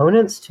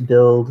components to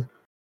build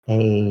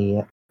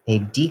a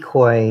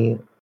decoy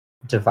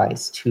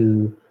device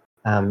to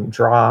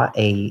draw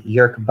a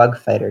Yeerk bug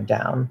fighter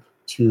down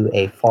to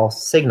a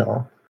false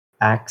signal.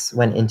 Axe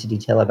went into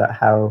detail about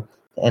how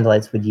the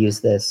Andalites would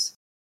use this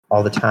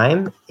all the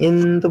time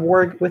in the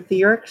war with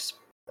the Yeerks,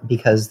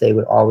 because they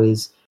would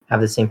always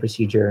have the same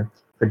procedure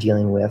for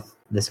dealing with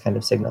this kind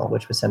of signal,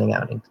 which was sending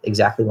out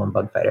exactly one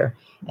bug fighter.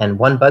 And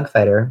one bug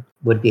fighter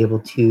would be able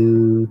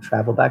to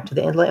travel back to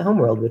the Andalite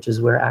homeworld, which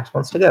is where Axe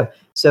wants to go.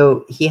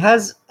 So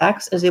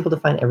Axe is able to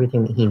find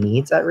everything that he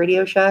needs at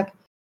Radio Shack,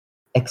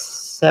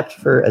 except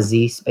for a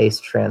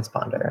Z-space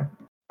transponder.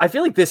 I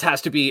feel like this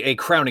has to be a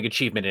crowning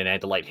achievement in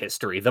Andalite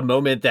history. The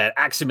moment that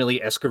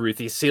Aximili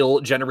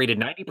Escaruthi-Sil generated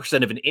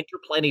 90% of an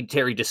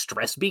interplanetary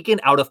distress beacon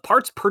out of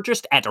parts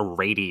purchased at a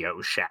Radio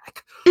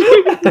Shack.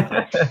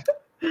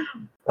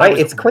 Right,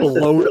 it's quite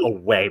blown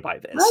away by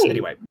this. Right.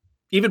 Anyway,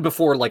 even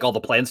before like all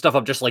the planned stuff,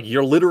 I'm just like,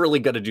 you're literally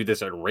going to do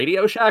this at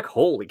Radio Shack?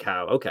 Holy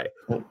cow, okay.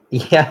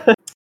 Yeah.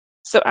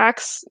 So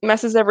Axe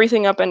messes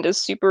everything up and is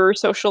super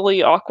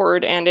socially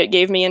awkward, and it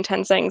gave me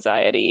intense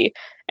anxiety,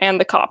 and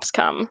the cops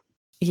come.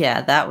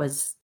 Yeah, that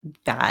was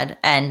bad.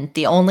 And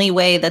the only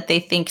way that they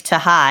think to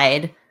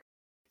hide,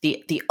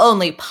 the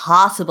only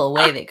possible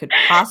way they could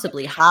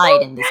possibly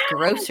hide in this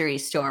grocery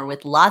store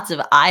with lots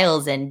of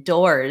aisles and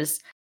doors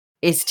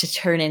is to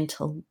turn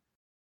into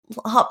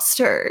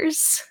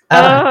lobsters.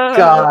 Oh,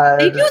 God.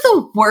 They do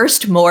the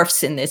worst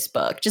morphs in this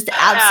book. Just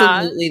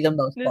absolutely the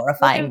most This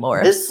horrifying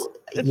book morphs. This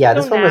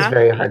so one was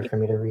very nasty. hard for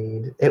me to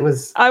read.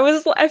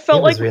 I felt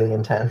it like was really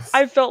intense.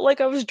 I felt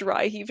like I was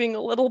dry heaving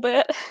a little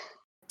bit.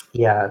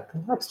 Yeah,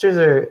 the lobsters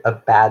are a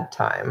bad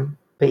time.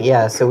 But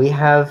yeah, so we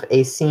have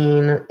a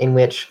scene in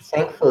which,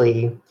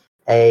 thankfully,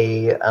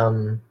 a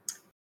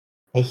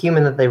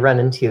human that they run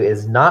into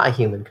is not a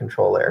human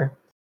controller,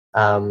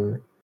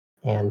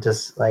 and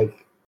just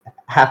like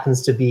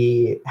happens to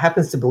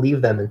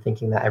believe them and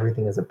thinking that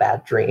everything is a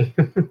bad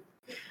dream.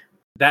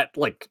 That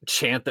like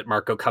chant that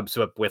Marco comes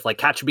up with, like,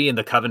 catch me in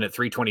the Coven at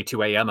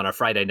 3:22 a.m. on a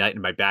Friday night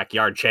in my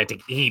backyard,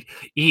 chanting "Eat,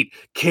 eat,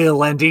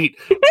 kill, and eat."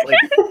 It's like,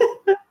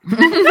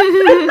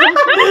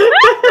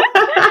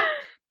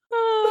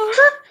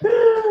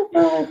 Oh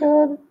my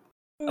god.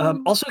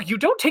 Also, you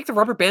don't take the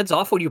rubber bands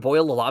off when you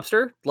boil a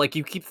lobster. Like,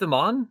 you keep them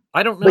on.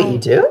 I don't know. Wait, you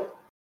do?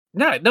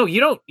 No, you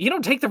don't. You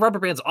don't take the rubber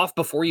bands off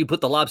before you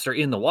put the lobster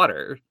in the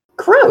water.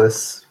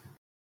 Gross.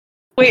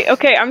 Wait,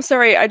 okay, I'm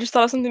sorry. I just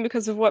thought of something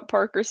because of what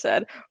Parker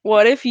said.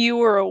 What if you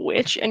were a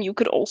witch and you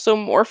could also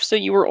morph so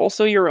you were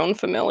also your own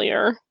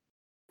familiar?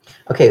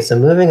 Okay, so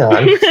moving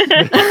on.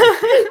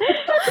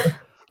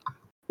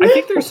 I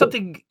think there's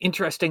something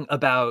interesting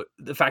about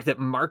the fact that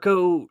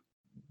Marco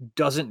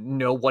doesn't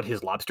know what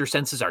his lobster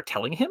senses are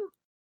telling him.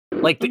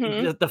 Like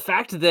the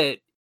fact that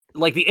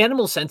like the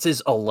animal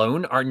senses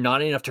alone are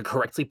not enough to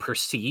correctly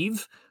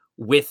perceive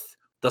with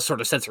the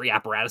sort of sensory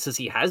apparatuses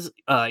he has.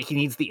 He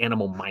needs the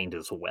animal mind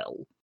as well.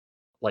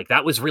 Like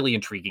that was really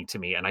intriguing to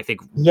me, and I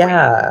think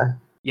Yeah.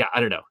 I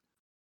don't know.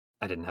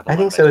 I didn't have. I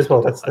think so as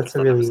well. That's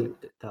a really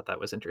thought that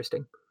was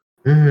interesting.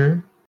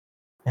 Mm-hmm.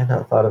 I had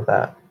not thought of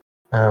that.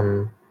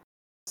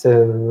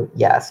 So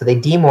they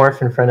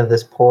demorph in front of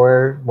this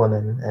poor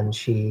woman, and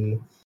she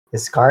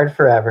is scarred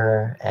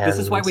forever. And This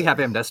is why we have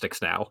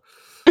amnestics now.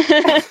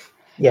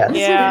 Yes.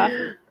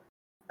 Yeah.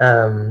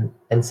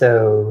 And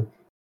so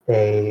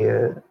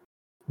they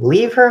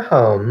leave her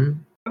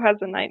home. Marco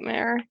has a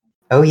nightmare.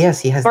 Oh yes,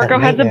 he has. Marco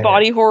that has a nightmare.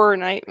 body horror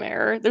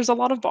nightmare. There's a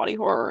lot of body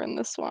horror in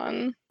this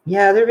one.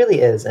 Yeah, there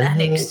really is. And An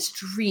he,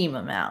 extreme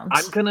amount.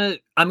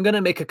 I'm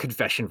gonna make a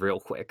confession real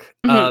quick.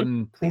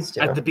 please do.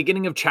 At the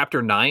beginning of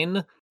chapter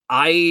 9,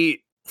 I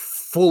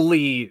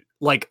fully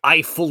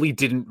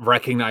didn't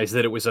recognize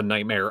that it was a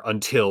nightmare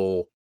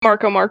until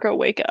Marco,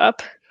 wake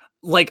up.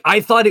 like I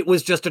thought it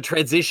was just a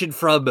transition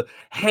from,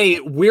 hey,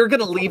 we're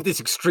gonna leave this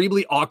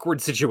extremely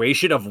awkward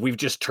situation of we've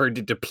just turned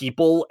into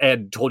people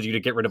and told you to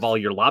get rid of all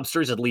your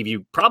lobsters and leave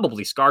you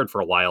probably scarred for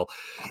a while,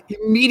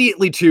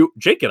 immediately to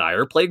Jake and I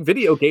are playing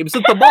video games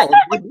at the mall.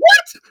 I'm like,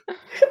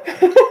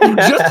 what? You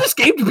just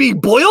escaped being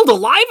boiled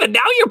alive and now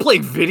you're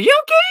playing video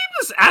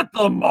games at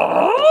the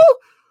mall?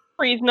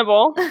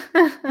 Reasonable.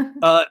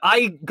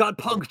 I got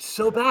punked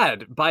so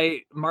bad by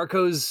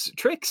Marco's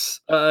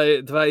tricks.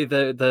 By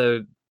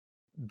the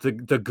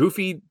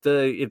goofy,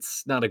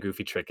 it's not a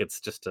goofy trick, it's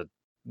just a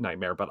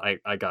nightmare, but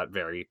I got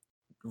very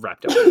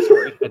wrapped up in the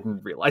story. I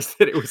didn't realize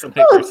that it was a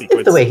nightmare Well, it's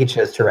sequence. the way he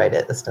chose to write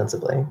it,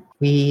 ostensibly.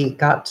 We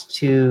got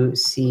to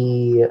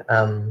see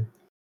the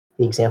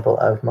example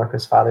of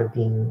Marco's father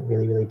being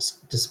really, really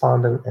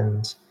despondent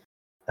and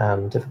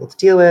difficult to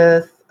deal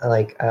with.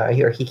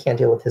 He can't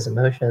deal with his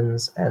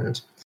emotions,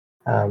 and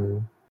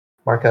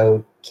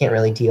Marco can't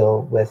really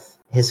deal with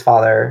his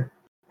father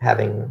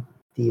having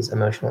these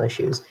emotional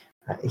issues.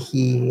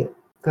 He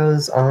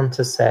goes on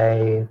to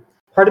say,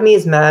 part of me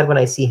is mad when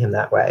I see him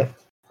that way.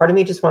 Part of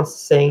me just wants to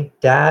say,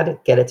 Dad,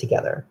 get it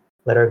together.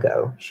 Let her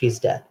go. She's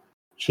dead.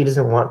 She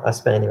doesn't want us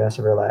spending the rest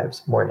of our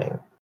lives mourning.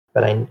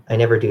 But I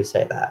never do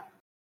say that.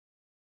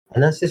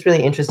 And that's just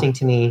really interesting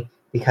to me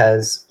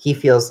because he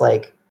feels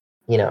like,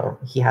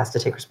 he has to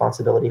take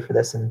responsibility for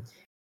this. And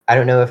I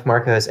don't know if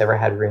Marco has ever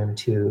had room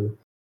to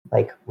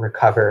like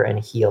recover and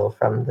heal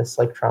from this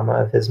like trauma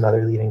of his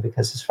mother leaving,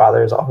 because his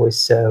father is always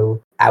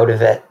so out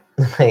of it.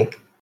 Like,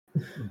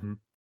 Mhm.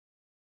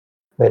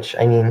 which,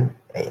 I mean,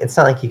 it's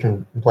not like you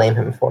can blame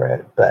him for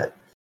it, but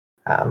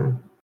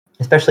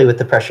especially with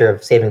the pressure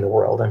of saving the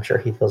world, I'm sure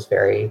he feels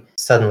very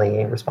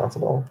suddenly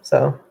responsible.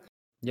 So,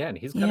 Yeah, and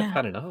he's kind of Yeah.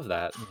 had enough of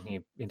that. And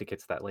he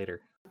indicates that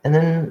later. and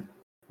then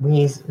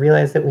we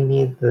realize that we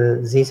need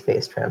the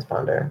Z-space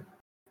transponder,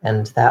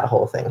 and that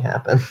whole thing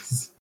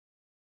happens.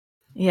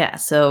 Yeah,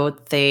 so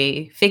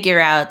they figure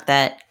out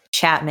that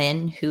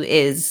Chapman, who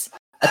is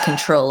a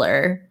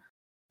controller,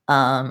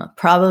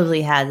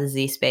 probably has a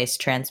Z-space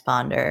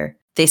transponder.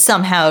 They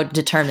somehow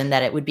determine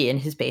that it would be in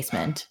his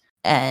basement.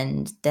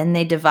 And then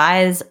they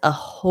devise a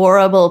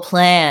horrible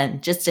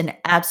plan, just an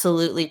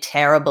absolutely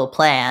terrible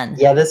plan.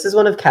 Yeah, this is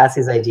one of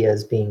Cassie's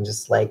ideas being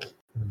just like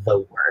the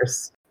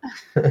worst.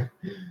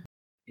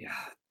 Yeah,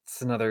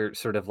 it's another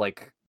sort of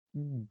like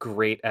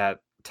great at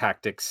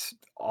tactics,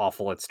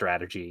 awful at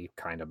strategy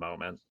kind of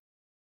moment.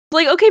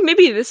 Like, okay,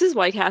 maybe this is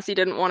why Cassie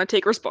didn't want to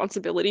take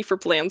responsibility for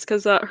plans,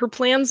 because her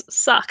plans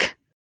suck.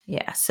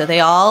 Yeah, so they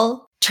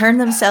all turn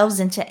themselves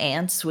into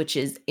ants, which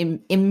is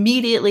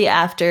immediately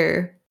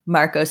after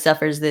Marco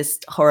suffers this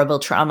horrible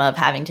trauma of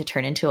having to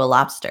turn into a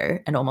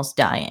lobster and almost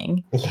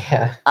dying.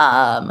 Yeah.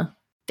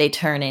 They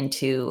turn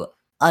into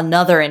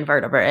another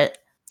invertebrate,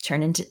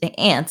 turn into the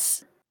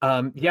ants.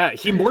 Yeah,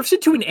 he morphs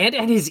into an ant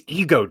and his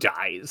ego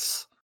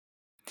dies.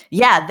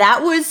 Yeah,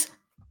 that was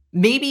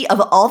maybe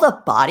of all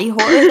the body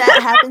horror that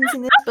happens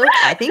in this book,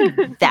 I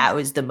think that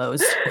was the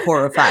most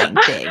horrifying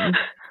thing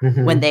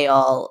when they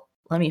all,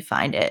 let me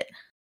find it.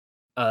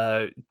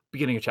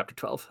 Beginning of chapter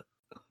 12.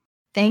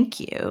 Thank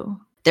you.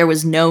 There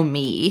was no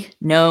me.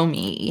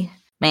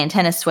 My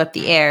antennas swept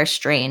the air,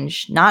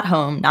 strange, not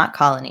home, not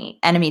colony,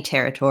 enemy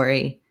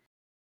territory.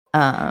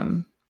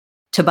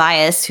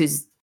 Tobias,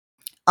 who's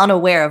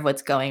unaware of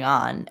what's going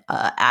on,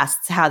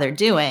 asks how they're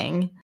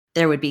doing.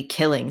 There would be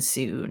killing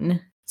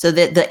soon. So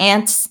the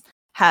ants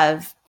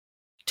have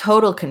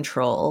total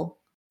control.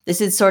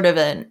 This is sort of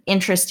an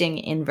interesting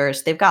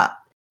inverse.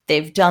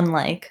 They've done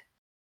like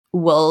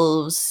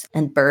wolves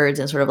and birds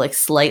and sort of like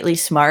slightly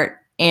smart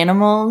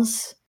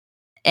animals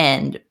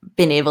and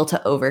been able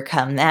to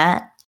overcome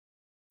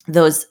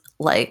those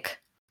like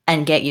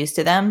and get used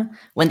to them.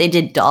 When they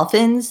did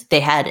dolphins, they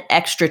had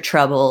extra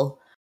trouble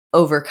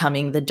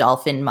overcoming the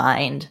dolphin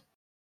mind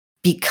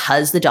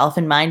because the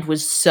dolphin mind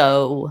was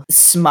so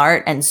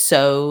smart and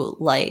so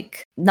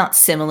like not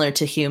similar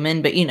to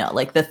human, but you know,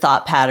 like the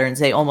thought patterns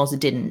they almost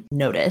didn't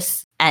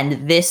notice.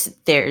 And this,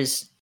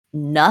 there's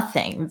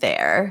nothing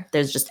there.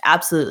 There's just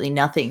absolutely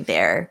nothing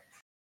there,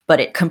 but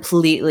it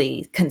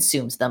completely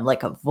consumes them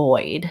like a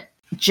void.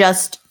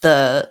 Just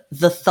the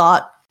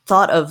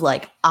thought of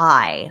like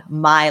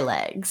my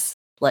legs,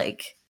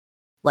 like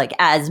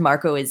as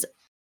Marco is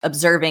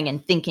observing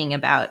and thinking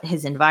about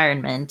his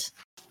environment,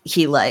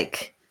 he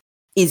like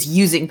is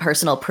using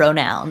personal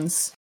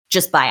pronouns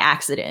just by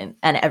accident,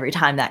 and every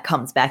time that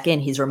comes back in,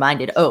 he's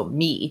reminded, oh,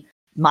 me,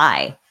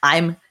 am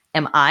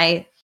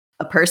I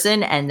a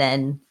person? And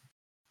then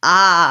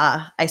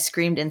I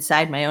screamed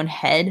inside my own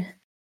head.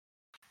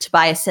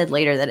 Tobias said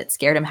later that it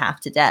scared him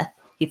half to death.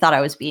 He thought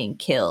I was being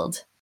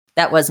killed.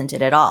 That wasn't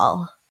it at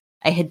all.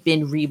 I had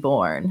been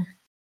reborn.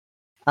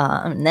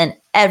 And then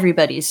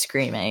everybody's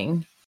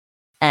screaming.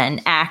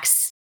 And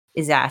Axe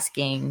is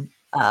asking,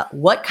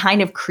 what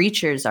kind of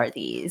creatures are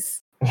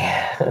these? He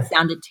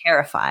sounded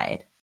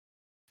terrified.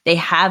 They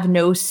have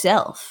no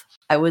self.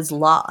 I was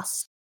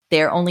lost.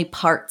 They're only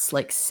parts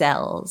like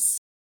cells.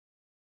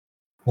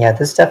 Yeah,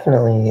 this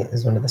definitely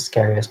is one of the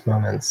scariest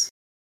moments.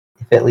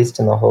 If at least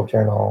in the whole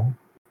journal,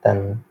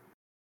 then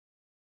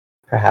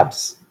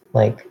perhaps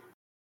like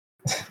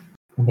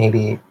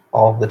maybe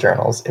all of the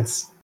journals.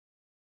 It's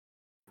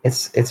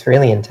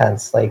really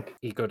intense. Like,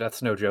 Ego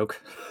death's no joke.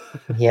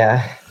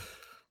 yeah,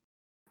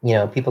 you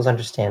know, people's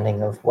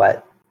understanding of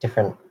what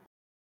different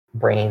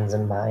brains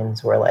and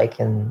minds were like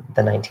in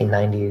the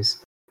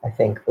 1990s, I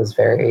think, was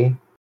very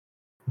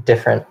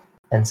different.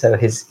 And so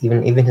his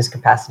even his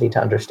capacity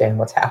to understand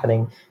what's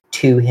happening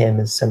to him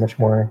is so much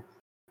more.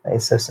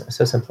 It's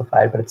so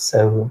simplified, but it's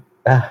so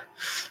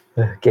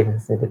gave me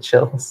the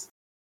chills.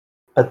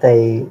 But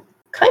they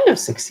kind of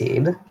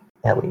succeed,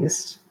 at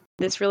least.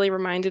 This really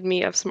reminded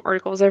me of some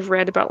articles I've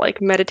read about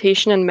like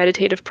meditation and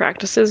meditative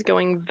practices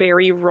going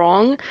very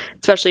wrong,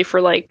 especially for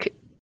like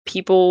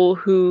people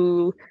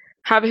who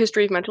have a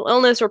history of mental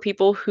illness or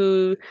people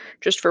who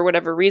just for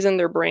whatever reason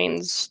their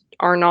brains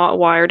are not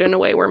wired in a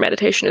way where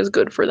meditation is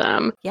good for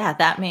them. Yeah,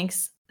 that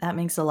makes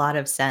a lot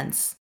of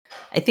sense.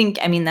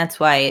 I mean, that's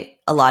why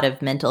a lot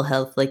of mental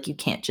health, like you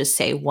can't just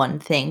say one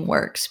thing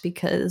works,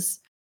 because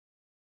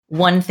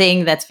one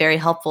thing that's very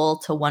helpful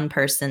to one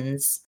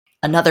person's,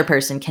 another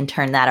person can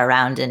turn that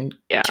around and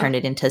turn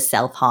it into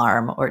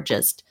self-harm or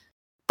just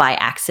by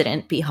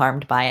accident be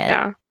harmed by it.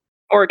 Yeah.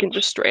 Or it can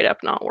just straight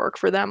up not work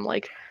for them.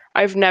 Like,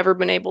 I've never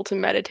been able to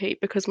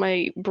meditate because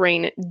my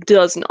brain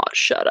does not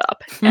shut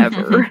up,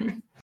 ever.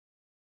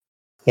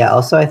 Yeah,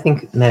 also I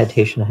think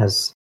meditation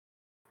has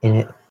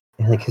in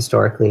like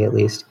historically at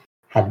least,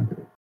 had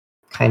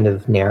kind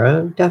of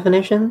narrow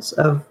definitions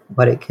of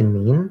what it can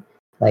mean.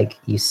 Like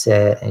you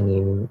sit and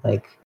you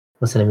like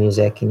listen to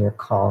music and you're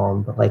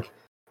calm, but like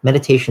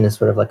meditation is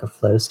sort of like a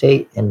flow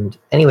state, and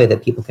any way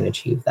that people can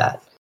achieve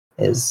that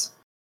is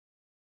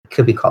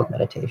could be called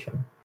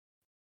meditation.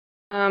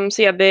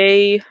 So yeah,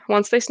 they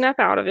once they snap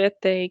out of it,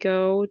 they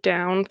go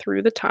down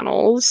through the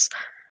tunnels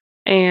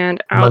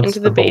and out Amongst into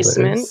the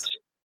basement. boulders.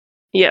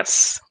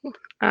 Yes,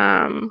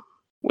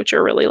 which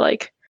are really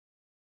like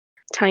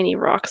tiny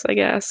rocks, I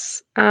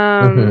guess.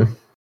 Mhm.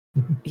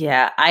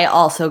 Yeah, I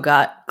also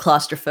got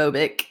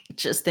claustrophobic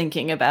just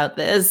thinking about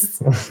this.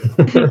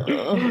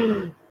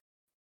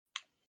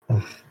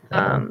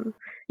 Ugh.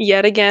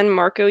 Yet again,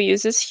 Marco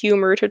uses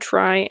humor to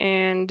try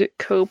and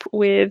cope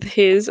with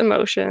his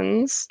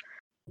emotions.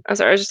 I'm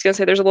sorry, I was just gonna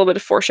say there's a little bit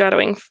of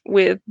foreshadowing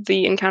with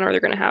the encounter they're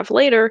gonna have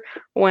later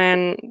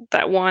when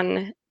that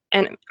one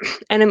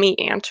enemy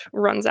ant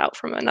runs out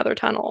from another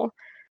tunnel.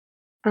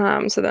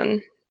 So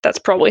then that's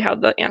probably how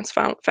the ants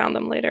found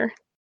them later.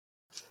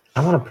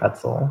 I want a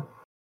pretzel.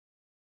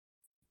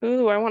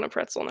 Ooh, I want a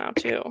pretzel now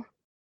too.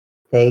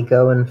 They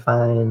go and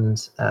find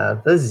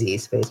the Z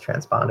space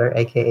transponder,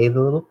 aka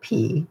the little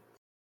P,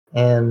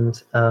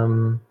 and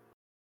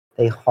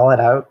they haul it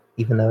out,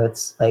 even though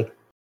it's like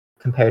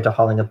compared to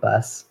hauling a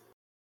bus.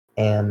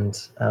 And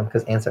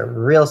because ants are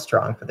real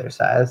strong for their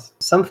size,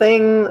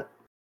 something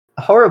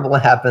horrible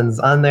happens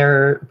upon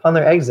their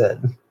exit.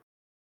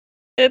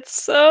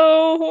 It's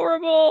so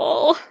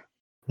horrible.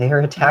 They are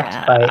attacked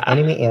Yeah. by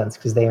enemy ants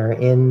because they are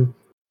in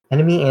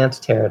enemy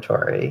ant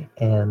territory,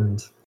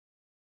 and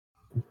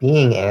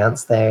being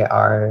ants,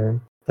 their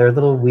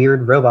little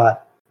weird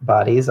robot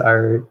bodies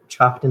are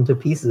chopped into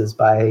pieces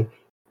by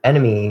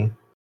enemy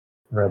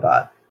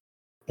robot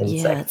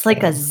insect. Yeah, it's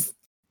like things.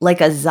 like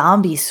a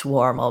zombie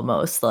swarm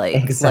almost, like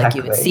you would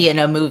Exactly. see in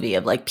a movie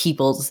of like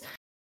people's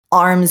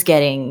arms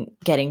getting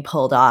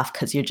pulled off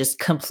because you're just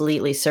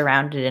completely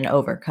surrounded and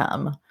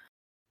overcome.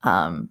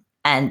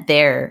 And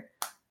they're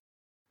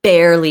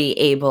barely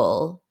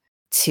able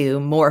to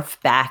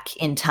morph back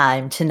in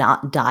time to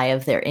not die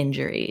of their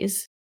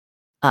injuries.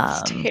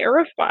 It's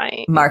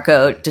terrifying.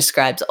 Marco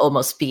describes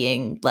almost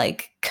being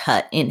like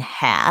cut in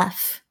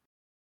half.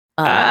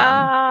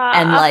 Ah.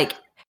 And like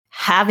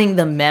having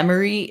the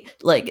memory,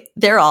 like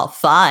they're all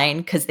fine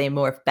because they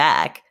morph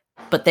back,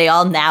 but they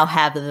all now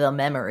have the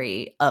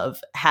memory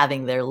of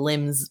having their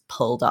limbs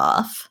pulled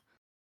off.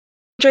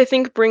 Which I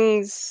think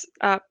brings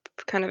up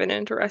kind of an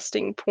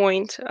interesting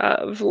point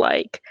of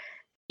like,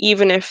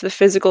 even if the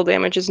physical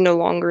damage is no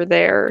longer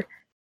there,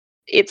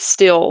 it's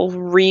still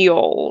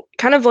real.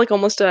 Kind of like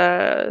almost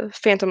a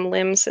phantom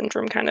limb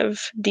syndrome kind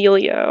of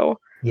dealio.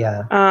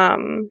 Yeah.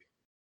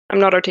 I'm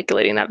not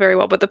articulating that very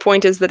well, but the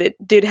point is that it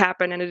did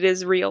happen and it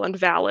is real and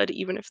valid,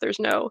 even if there's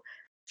no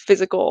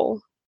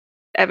physical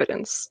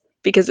evidence,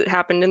 because it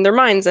happened in their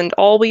minds, and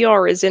all we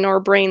are is in our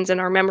brains and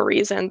our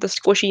memories and the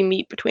squishy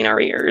meat between our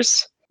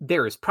ears.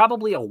 There is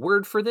probably a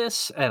word for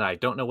this, and I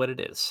don't know what it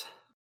is.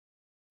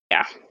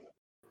 Yeah.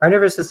 Our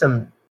nervous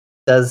system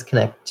does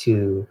connect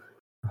to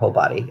our whole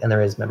body, and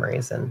there is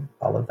memories and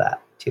all of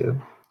that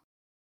too.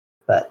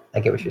 But I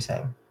get what you're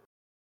saying,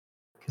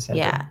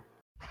 Cassandra. Yeah.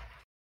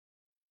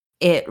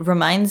 It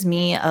reminds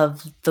me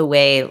of the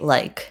way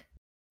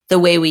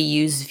we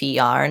use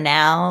VR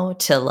now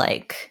to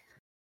like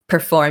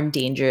perform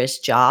dangerous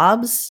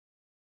jobs.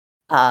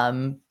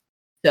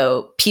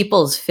 So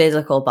people's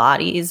physical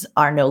bodies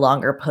are no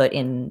longer put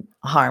in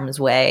harm's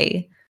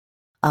way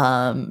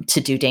to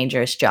do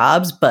dangerous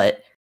jobs,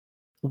 but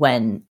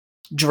when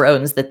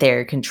drones that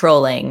they're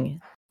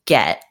controlling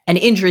get an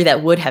injury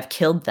that would have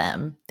killed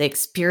them, they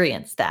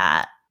experience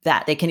that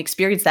they can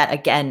experience that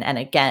again and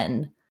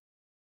again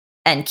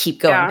and keep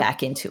going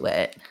back into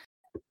it.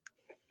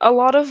 A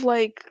lot of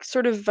like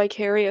sort of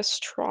vicarious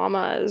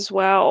trauma as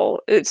well.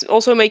 It's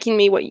also making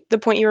me the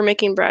point you were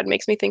making, Brad,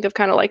 makes me think of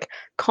kind of like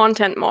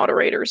content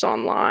moderators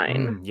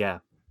online. Yeah.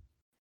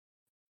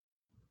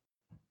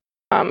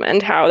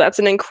 And how that's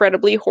an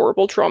incredibly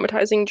horrible,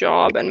 traumatizing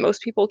job, and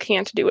most people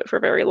can't do it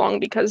for very long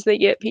because they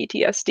get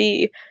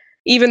PTSD,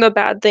 even though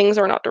bad things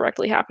are not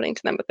directly happening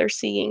to them, but they're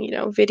seeing,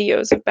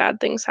 videos of bad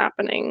things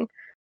happening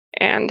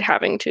and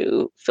having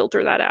to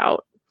filter that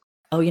out.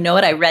 Oh, you know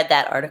what? I read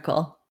that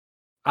article.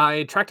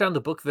 I tracked down the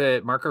book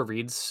that Marco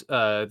reads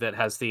that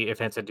has the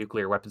if ants had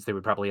nuclear weapons, they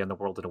would probably end the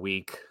world in a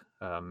week.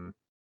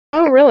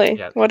 Oh, really?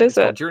 Yeah, What is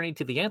it's called it? Journey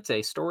to the Ants,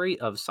 a story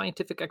of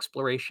scientific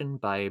exploration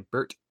by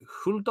Bert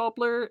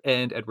Huldobler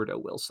and Edward O.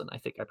 Wilson. I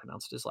think I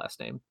pronounced his last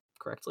name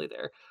correctly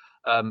there.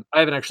 I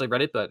haven't actually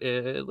read it, but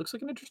it looks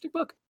like an interesting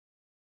book.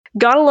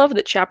 Gotta love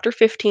that chapter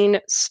 15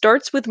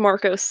 starts with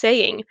Marco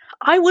saying,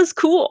 "I was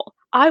cool.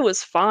 I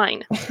was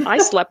fine. I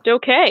slept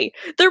okay.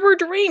 There were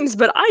dreams,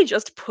 but I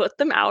just put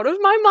them out of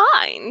my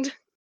mind."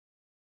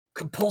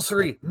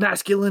 Compulsory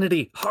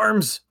masculinity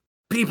harms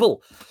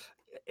people.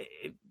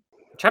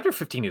 Chapter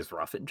 15 is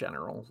rough in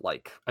general.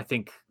 Like, I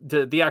think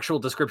the actual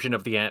description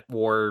of the ant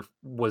war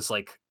was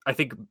like, I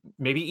think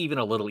maybe even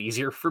a little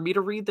easier for me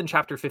to read than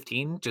chapter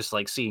 15, just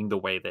like seeing the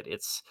way that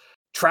it's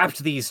trapped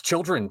these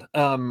children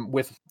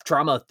with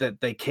trauma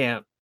that they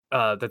can't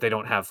that they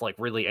don't have like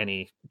really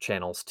any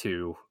channels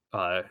to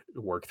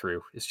work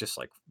through. It's just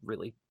like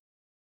really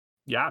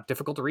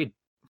difficult to read.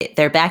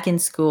 They're back in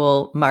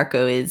school.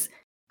 Marco is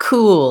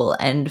cool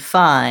and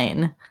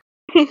fine.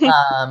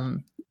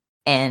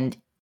 And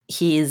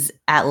he's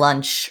at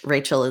lunch.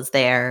 Rachel is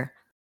there.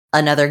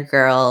 Another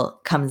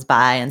girl comes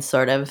by and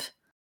sort of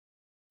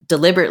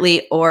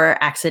deliberately or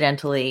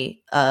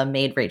accidentally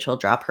made Rachel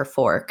drop her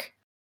fork.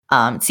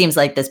 It seems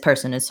like this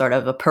person is sort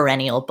of a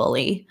perennial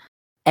bully.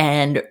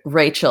 And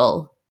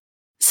Rachel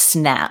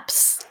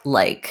snaps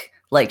like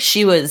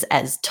she was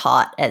as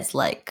taut as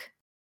like,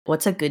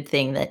 what's a good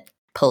thing that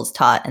pulls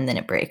taut and then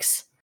it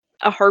breaks?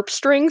 A harp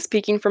string,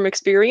 speaking from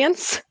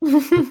experience.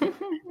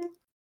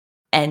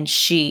 And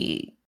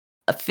she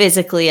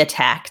physically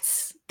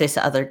attacked this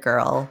other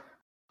girl.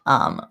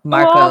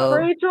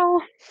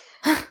 Rachel.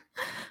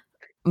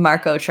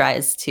 Marco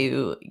tries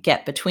to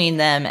get between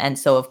them, and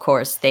so of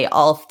course they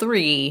all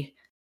three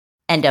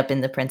end up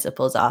in the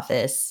principal's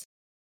office.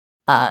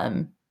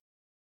 I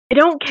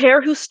don't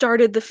care who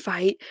started the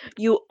fight.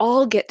 You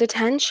all get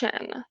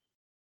detention.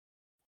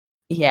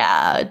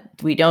 Yeah,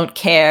 we don't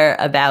care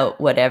about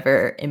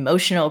whatever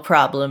emotional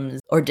problems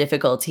or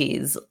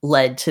difficulties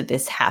led to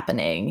this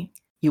happening.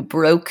 You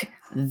broke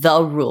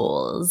the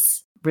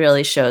rules.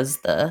 Really shows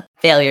the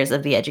failures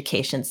of the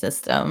education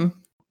system.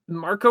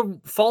 Marco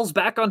falls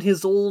back on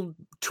his old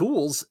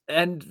tools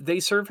and they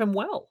serve him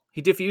well.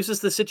 He diffuses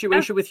the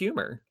situation with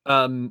humor.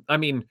 I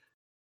mean,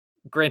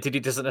 granted, he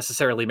doesn't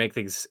necessarily make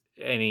things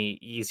any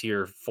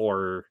easier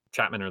for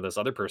Chapman or this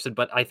other person,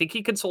 but I think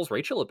he consoles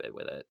Rachel a bit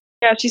with it.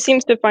 Yeah, she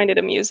seems to find it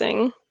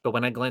amusing. But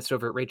when I glanced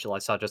over at Rachel, I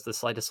saw just the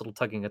slightest little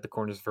tugging at the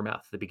corners of her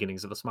mouth, the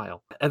beginnings of a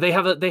smile. And they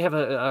have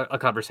a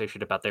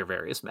conversation about their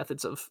various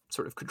methods of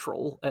sort of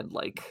control and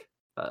like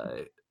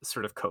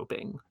sort of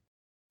coping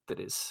that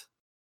is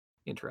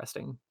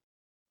interesting.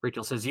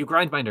 Rachel says, "You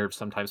grind my nerves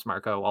sometimes,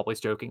 Marco, always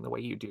joking the way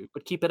you do,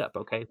 but keep it up,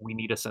 okay? We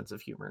need a sense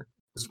of humor."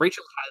 Because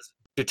Rachel has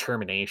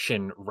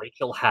determination.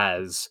 Rachel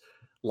has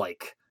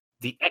like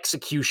the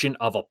execution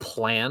of a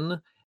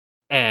plan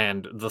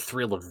and the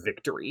thrill of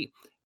victory.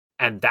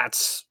 And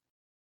that's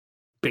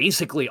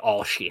basically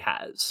all she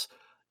has.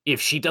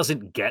 If she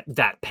doesn't get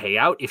that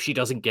payout, if she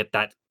doesn't get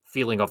that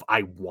feeling of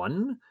I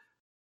won,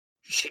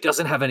 she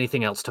doesn't have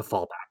anything else to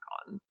fall back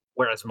on.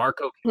 Whereas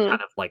Marco can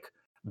kind of like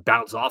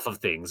bounce off of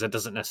things and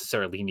doesn't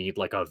necessarily need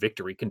like a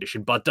victory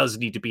condition, but does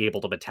need to be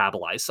able to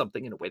metabolize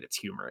something in a way that's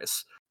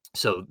humorous.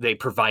 So they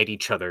provide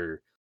each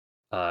other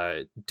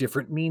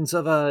different means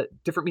of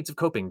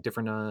coping,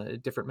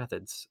 different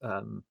methods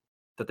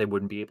that they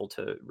wouldn't be able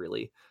to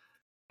really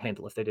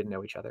handle if they didn't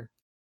know each other.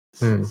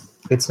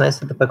 It's nice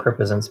that the book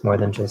represents more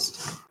than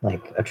just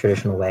like a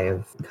traditional way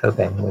of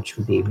coping, which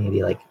would be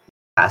maybe like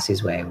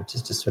Cassie's way, which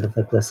is just sort of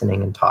like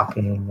listening and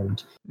talking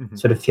and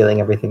sort of feeling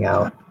everything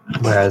out.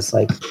 Whereas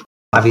like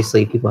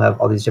obviously people have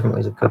all these different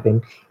ways of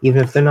coping,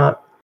 even if they're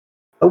not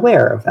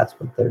aware of that's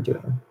what they're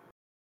doing.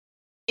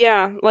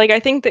 Yeah, like I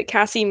think that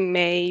Cassie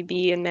may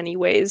be in many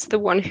ways the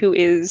one who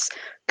is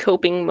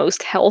coping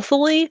most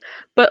healthily,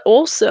 but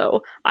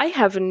also I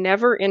have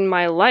never in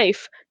my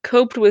life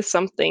coped with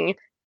something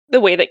the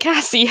way that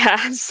Cassie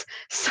has.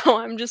 So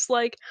I'm just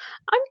like,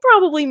 I'm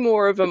probably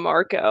more of a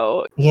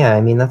Marco. Yeah,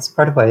 I mean that's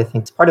part of why I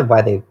think it's part of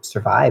why they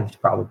survived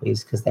probably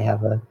is because they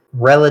have a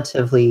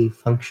relatively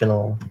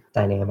functional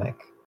dynamic.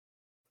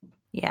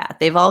 Yeah,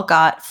 they've all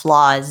got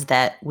flaws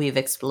that we've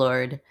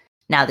explored.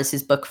 Now this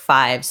is book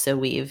 5, so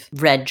we've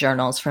read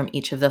journals from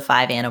each of the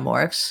 5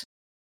 Animorphs'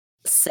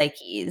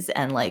 psyches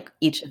and like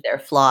each of their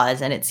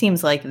flaws, and it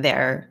seems like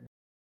they're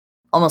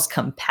almost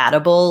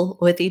compatible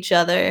with each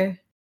other.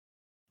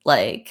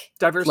 Like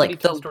diversity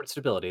tends towards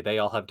stability. They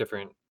all have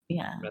different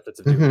methods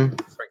of doing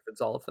it.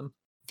 Strengthens all of them.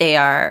 They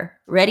are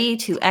ready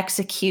to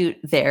execute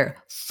their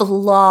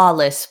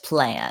flawless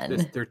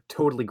plan. Their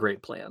totally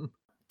great plan.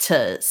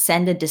 To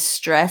send a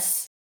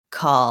distress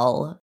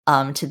call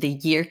to the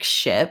Yeerk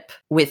ship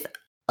with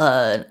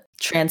a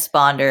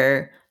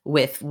transponder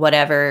with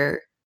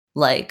whatever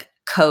like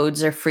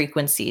codes or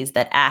frequencies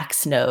that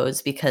Axe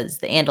knows, because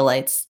the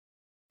Andalites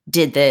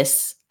did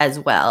this as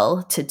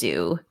well to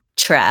do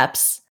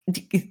traps.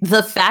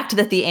 The fact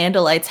that the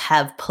Andalites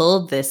have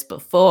pulled this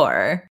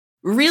before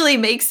really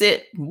makes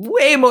it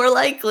way more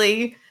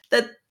likely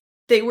that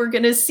they were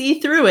going to see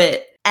through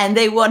it, and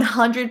they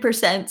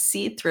 100%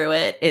 see through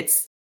it.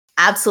 It's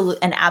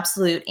an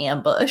absolute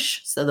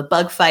ambush. So the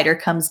bug fighter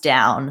comes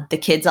down, the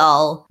kids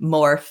all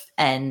morph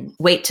and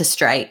wait to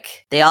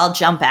strike. They all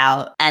jump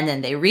out, and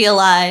then they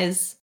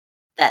realize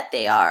that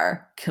they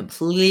are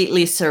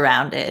completely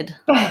surrounded.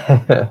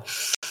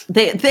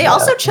 They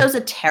also chose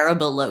a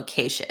terrible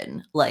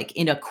location, like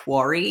in a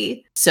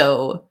quarry.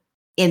 So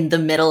in the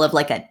middle of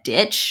like a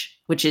ditch,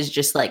 which is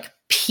just like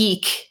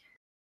peak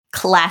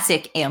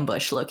classic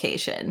ambush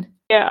location.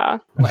 Yeah.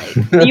 Like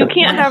you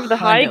can't have the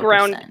high 100%.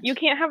 ground. You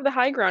can't have the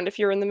high ground if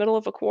you're in the middle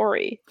of a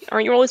quarry.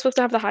 Aren't you always supposed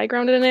to have the high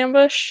ground in an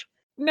ambush?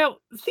 Now,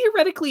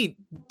 theoretically,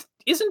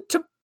 isn't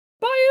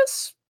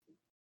Tobias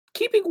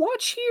keeping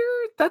watch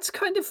here? That's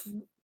kind of...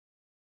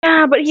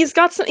 Yeah, but he's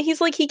got some.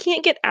 He's like he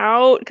can't get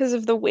out because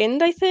of the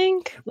wind. I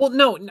think. Well,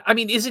 no, I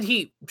mean, shouldn't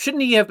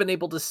he have been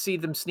able to see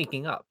them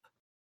sneaking up?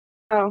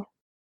 Oh,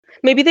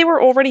 maybe they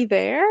were already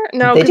there.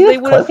 No, They because do they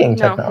have would have. cloaking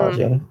No.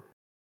 technology.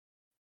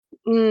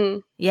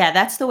 Yeah,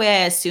 that's the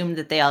way I assumed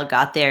that they all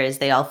got there, is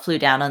they all flew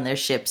down on their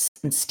ships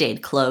and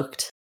stayed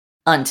cloaked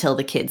until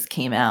the kids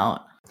came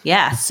out.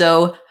 Yeah,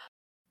 so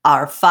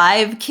our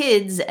 5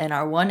 kids and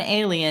our 1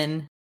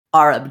 alien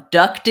are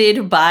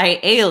abducted by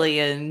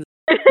aliens.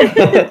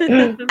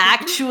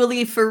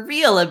 Actually, for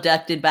real,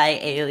 abducted by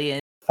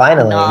aliens.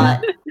 Finally.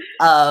 Not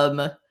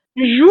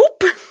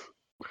Yoop.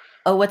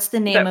 oh, what's the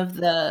name of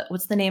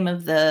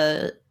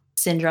the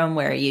syndrome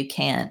where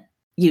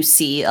you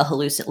see a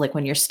hallucination, like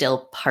when you're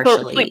still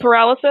partially Sleep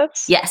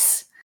paralysis.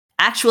 Yes.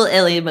 Actual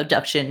alien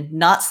abduction,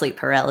 not sleep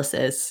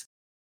paralysis.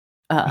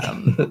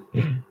 And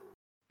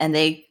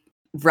they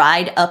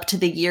ride up to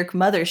the Yeerk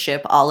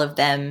mothership, all of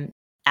them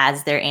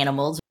as their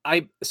animals.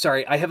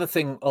 Sorry, I have a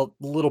thing a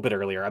little bit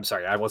earlier. I'm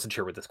sorry, I wasn't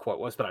sure what this quote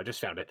was, but I just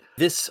found it.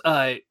 This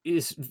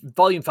is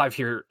volume 5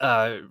 here,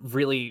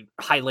 really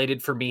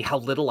highlighted for me how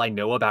little I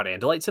know about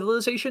Andalite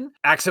civilization.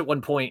 Axe at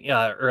one point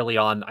early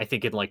on, I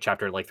think in like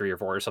chapter like 3 or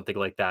 4 or something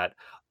like that,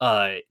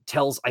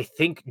 tells, I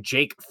think,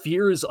 Jake,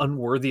 fear is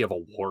unworthy of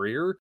a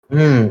warrior. Which,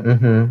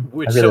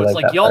 really so it's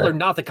like like, that y'all part. are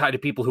not the kind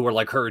of people who are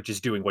like her,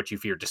 just doing what you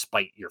fear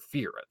despite your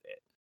fear of it.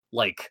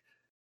 Like,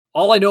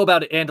 all I know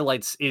about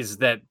Andalites is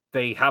that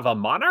they have a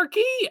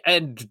monarchy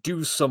and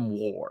do some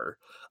war.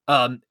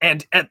 And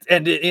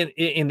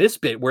in this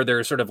bit where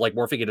they're sort of like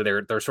morphing into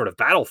their sort of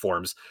battle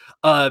forms,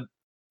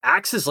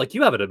 Axe is like,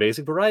 you have an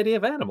amazing variety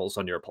of animals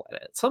on your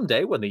planet.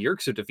 Someday, when the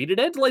Yeerks are defeated,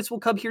 Andalites will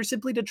come here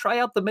simply to try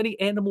out the many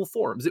animal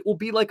forms. It will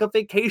be like a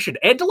vacation.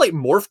 Andalite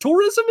morph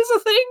tourism is a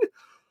thing?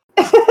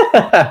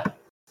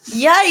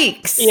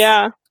 Yikes!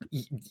 Yeah.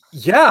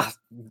 Yeah.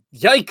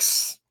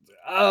 Yikes.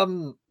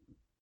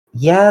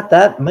 Yeah,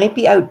 that might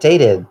be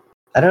outdated.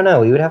 I don't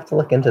know. We would have to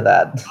look into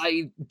that.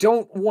 I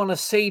don't want to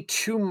say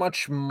too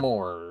much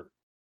more,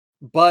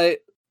 but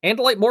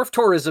Andalite morph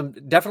tourism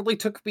definitely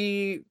took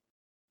me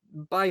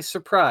by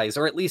surprise,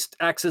 or at least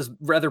Axe's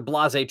rather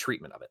blasé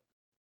treatment of it.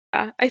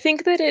 I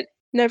think that it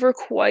never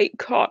quite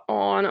caught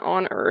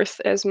on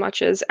Earth as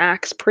much as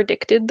Axe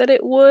predicted that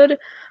it would,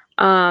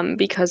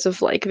 because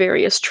of like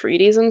various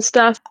treaties and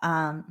stuff.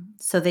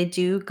 So they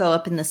do go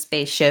up in the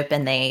spaceship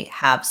and they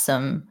have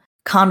some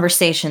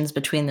conversations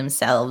between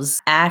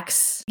themselves.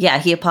 Axe, yeah,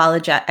 he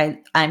apologized.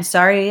 I'm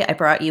sorry I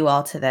brought you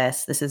all to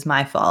this. This is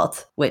my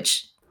fault,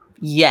 which,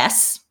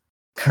 yes,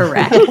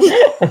 correct.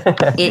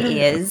 It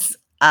is.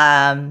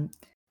 And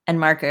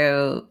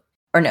Marco,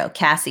 or no,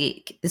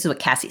 Cassie, this is what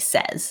Cassie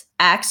says.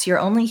 Axe, you're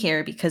only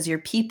here because your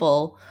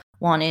people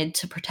wanted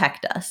to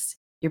protect us.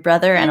 Your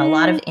brother and a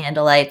lot of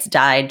Andalites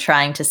died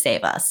trying to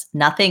save us.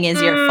 Nothing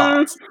is your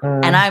fault.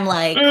 And I'm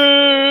like,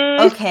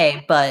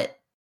 okay, but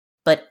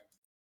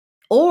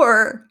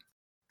or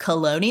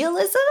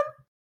colonialism?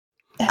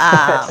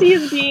 He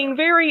is being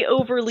very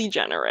overly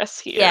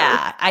generous here.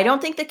 Yeah, I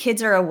don't think the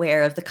kids are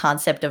aware of the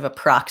concept of a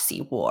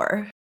proxy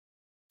war.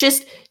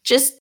 Just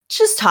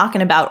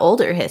talking about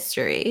older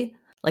history,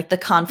 like the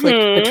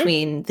conflict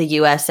between the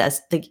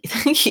the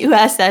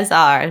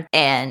USSR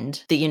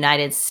and the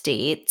United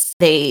States.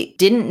 They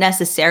didn't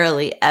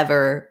necessarily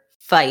ever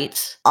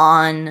fight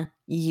on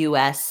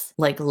US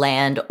like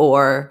land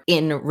or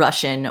in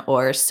Russian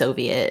or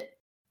Soviet,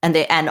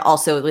 and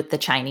also with the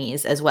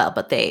Chinese as well,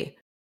 but they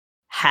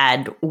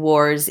had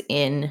wars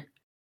in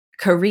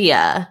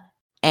Korea,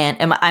 and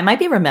I might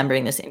be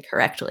remembering this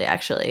incorrectly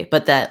actually,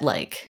 but that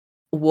like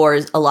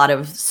wars, a lot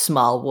of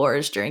small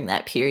wars during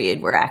that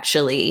period were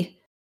actually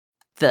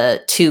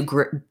the two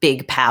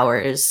big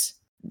powers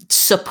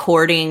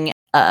supporting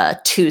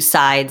 2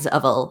 sides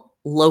of a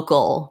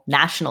local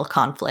national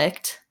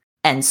conflict.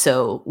 And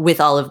so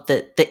with all of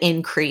the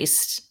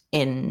increase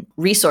in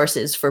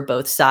resources for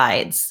both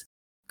sides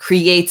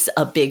creates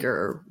a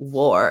bigger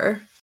war,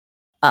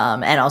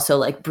 and also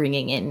like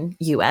bringing in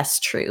US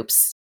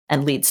troops,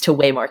 and leads to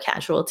way more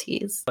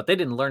casualties. But they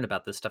didn't learn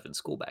about this stuff in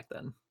school back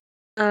then.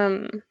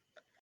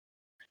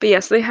 But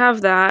yes, they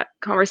have that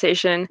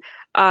conversation.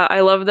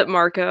 I love that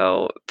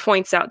Marco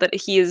points out that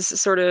he has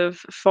sort of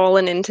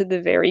fallen into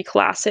the very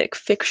classic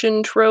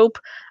fiction trope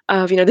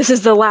of, this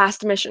is the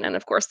last mission. And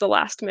of course, the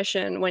last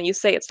mission, when you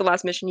say it's the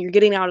last mission, you're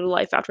getting out of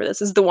life after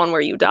this, is the one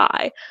where you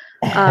die.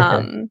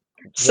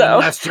 So one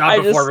last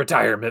job before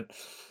retirement.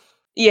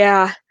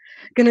 Yeah.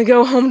 Gonna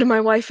go home to my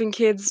wife and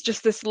kids,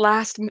 just this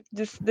last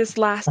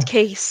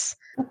case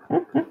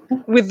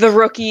with the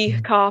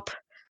rookie cop.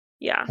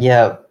 Yeah.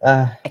 Yeah.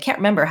 I can't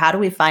remember. How do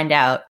we find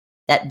out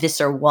that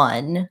Visser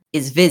 1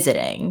 is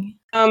visiting?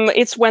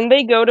 It's when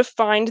they go to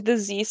find the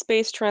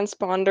Z-Space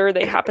transponder,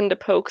 they happen to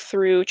poke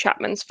through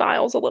Chapman's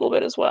files a little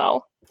bit as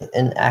well.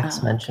 And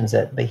Axe mentions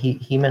it, but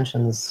he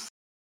mentions,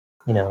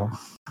 he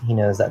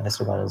knows that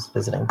Visser 1 is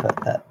visiting, but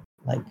that,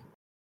 like,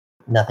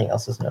 nothing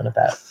else is known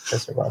about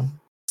Visser 1.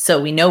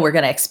 So we know we're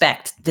going to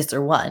expect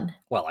Visser 1.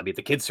 Well, I mean,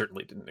 the kids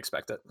certainly didn't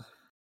expect it.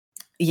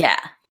 Yeah.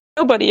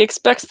 Nobody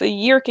expects the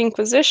Yerk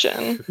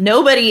Inquisition.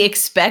 Nobody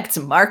expects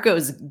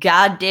Marco's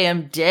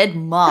goddamn dead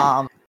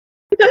mom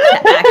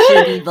to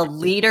actually be the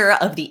leader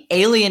of the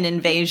alien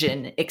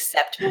invasion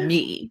except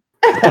me.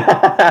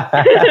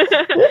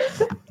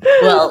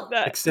 Well,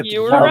 That- except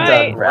you were well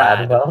right. done,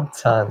 Brad. Well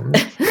done.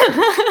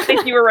 I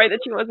think you were right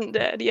that she wasn't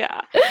dead.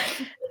 Yeah.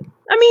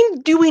 I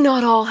mean, do we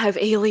not all have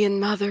alien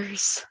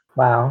mothers?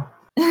 Wow.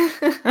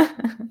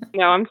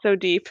 No, I'm so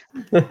deep.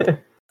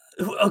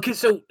 Okay,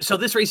 so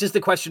this raises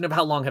the question of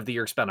how long have the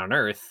Yeerks been on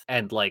Earth,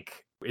 and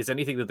like, is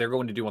anything that they're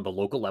going to do on the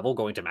local level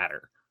going to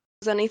matter?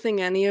 Does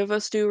anything any of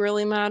us do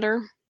really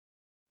matter?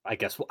 I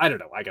guess I don't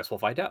know. I guess we'll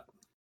find out.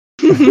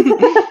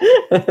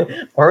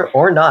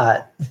 or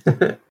not.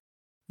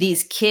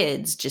 These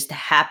kids just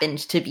happened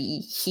to be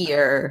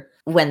here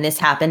when this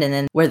happened, and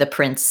then where the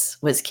prince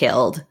was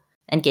killed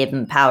and gave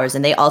them powers.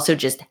 And they also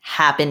just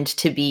happened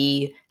to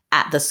be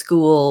at the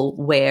school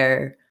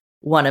where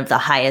one of the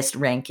highest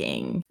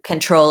ranking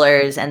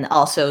controllers and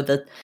also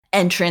the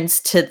entrance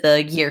to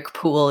the Yeerk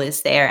pool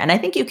is there. And I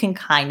think you can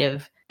kind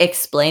of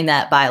explain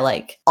that by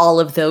like all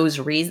of those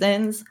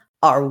reasons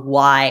are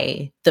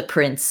why the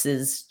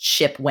prince's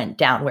ship went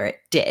down where it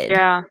did.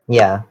 Yeah.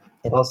 Yeah.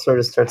 It all sort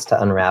of starts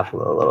to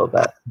unravel a little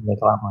bit. Make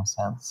a lot more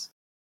sense.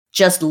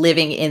 Just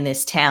living in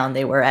this town,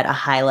 they were at a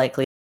high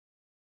likelihood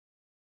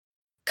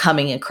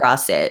coming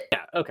across it.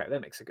 Yeah, okay,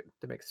 that makes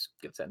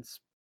good sense.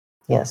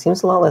 Yeah, it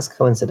seems a lot less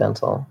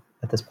coincidental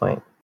at this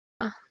point.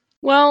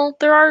 Well,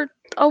 there are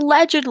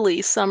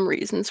allegedly some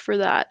reasons for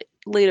that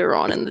later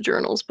on in the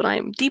journals, but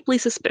I'm deeply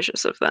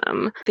suspicious of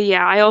them. But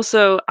yeah,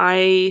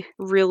 I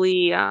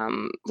really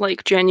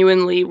like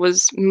genuinely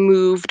was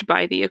moved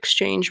by the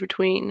exchange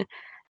between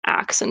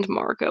Axe and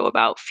Marco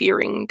about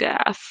fearing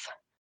death.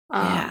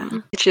 Yeah.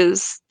 Which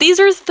is, these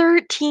are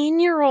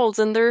 13-year-olds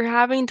and they're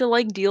having to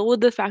like deal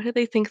with the fact that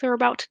they think they're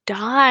about to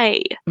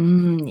die.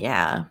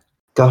 Yeah.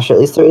 Gosh, at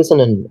least there isn't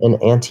an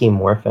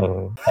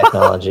anti-morphing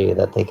technology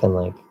that they can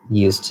like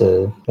use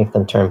to make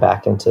them turn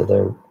back into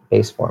their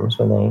base forms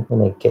when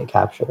they get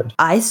captured.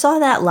 I saw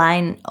that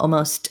line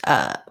almost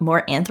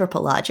more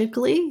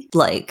anthropologically,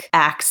 like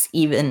Axe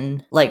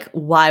even, like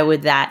why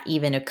would that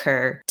even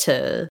occur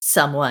to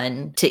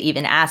someone to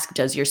even ask,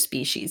 does your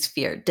species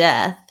fear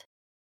death?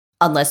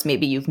 Unless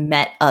maybe you've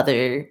met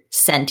other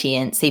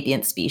sentient,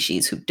 sapient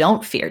species who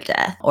don't fear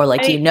death, or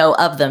like you know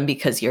of them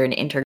because you're an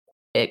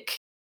intergalactic,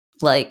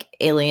 like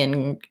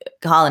alien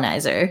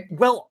colonizer.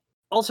 Well,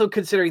 also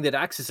considering that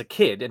Axe is a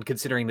kid, and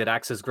considering that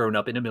Axe has grown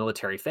up in a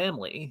military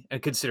family,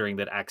 and considering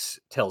that Axe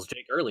tells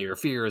Jake earlier,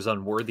 fear is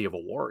unworthy of a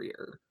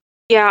warrior.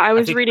 Yeah, I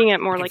was think reading it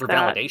more like for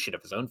that. validation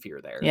of his own fear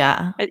there.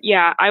 Yeah.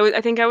 Yeah, I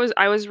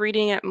was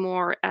reading it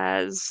more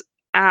as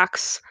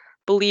Axe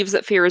believes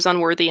that fear is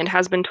unworthy and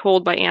has been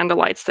told by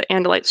Andalites that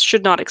Andalites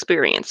should not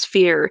experience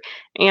fear,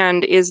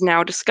 and is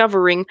now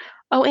discovering,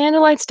 oh,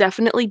 Andalites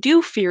definitely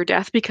do fear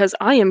death because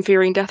I am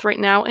fearing death right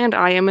now and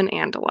I am an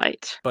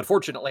Andalite. But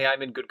fortunately,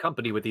 I'm in good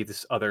company with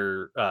these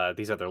other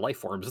life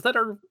forms that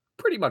are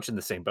pretty much in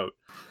the same boat.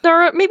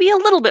 They're maybe a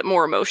little bit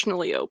more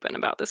emotionally open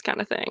about this kind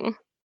of thing.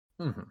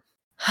 Mm-hmm.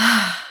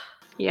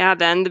 Yeah,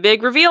 then the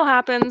big reveal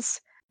happens.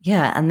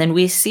 Yeah, and then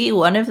we see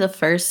one of the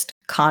first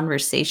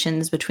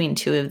conversations between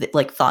two of the,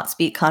 like, thought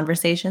speak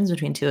conversations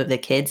between two of the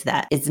kids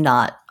that is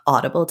not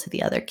audible to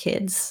the other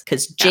kids,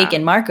 because Jake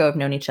and Marco have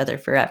known each other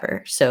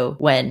forever. So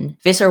when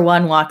Visser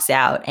 1 walks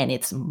out and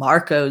it's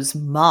Marco's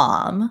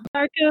mom.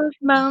 Marco's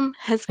mom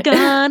has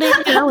got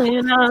it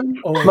going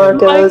on. Oh,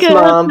 Marco's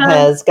mom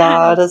has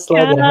got a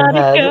slug in her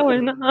head.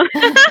 Going on.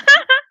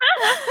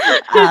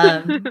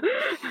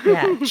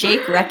 Yeah,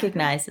 Jake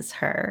recognizes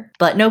her,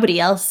 but nobody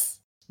else,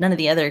 none of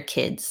the other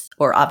kids,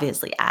 or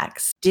obviously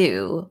Axe,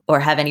 do, or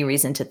have any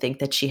reason to think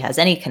that she has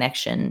any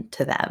connection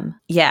to them.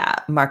 Yeah,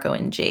 Marco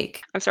and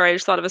Jake. I'm sorry, I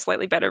just thought of a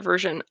slightly better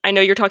version. I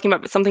know you're talking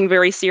about something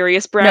very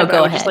serious, Brad. No, but go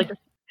I would ahead. just like to...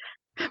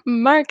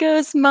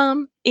 Marco's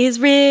mom is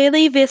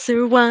really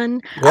Visser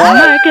 1.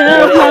 What?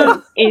 Marco's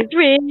mom is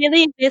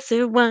really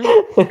Visser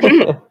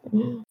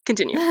 1.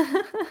 Continue.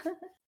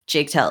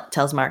 Jake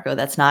tells Marco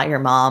that's not your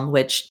mom,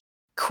 which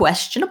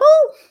questionable?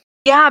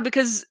 Yeah,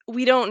 because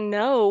we don't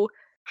know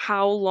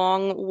how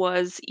long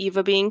was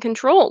Eva being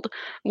controlled.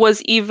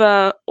 Was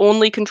Eva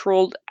only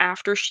controlled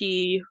after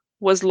she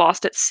was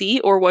lost at sea,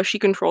 or was she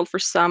controlled for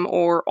some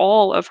or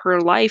all of her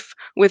life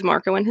with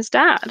Marco and his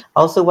dad?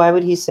 Also, why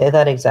would he say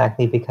that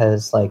exactly?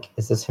 Because, like,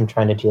 is this him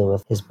trying to deal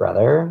with his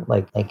brother?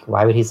 Like,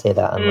 why would he say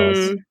that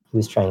unless he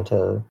was trying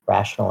to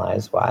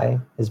rationalize why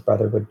his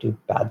brother would do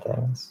bad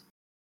things?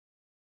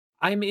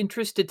 I'm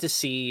interested to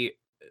see,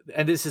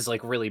 and this is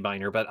like really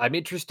minor, but I'm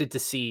interested to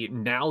see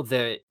now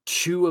that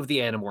two of the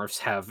Animorphs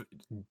have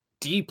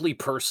deeply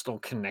personal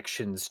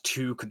connections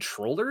to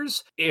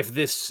controllers, if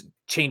this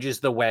changes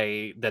the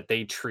way that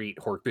they treat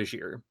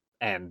Hork-Bajir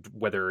and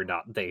whether or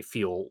not they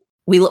feel...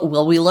 We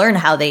learn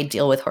how they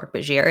deal with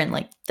Hork-Bajir in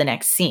like the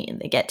next scene.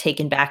 They get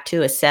taken back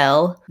to a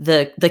cell.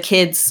 The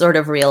kids sort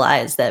of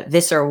realize that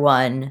Visser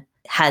 1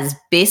 has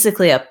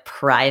basically a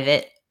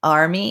private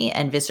army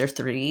and Visser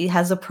 3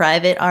 has a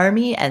private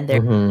army, and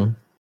they're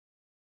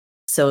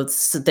so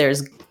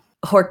there's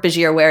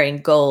Hork-Bajir wearing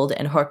gold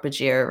and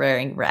Hork-Bajir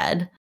wearing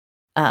red.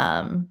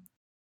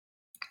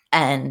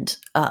 And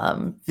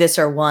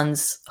Visser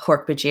wants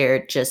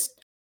Hork-Bajir just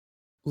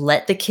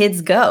let the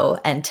kids go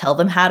and tell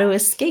them how to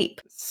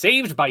escape.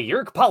 Saved by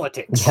Yeerk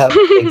politics. Yep,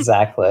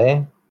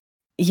 exactly.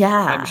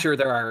 Yeah. I'm sure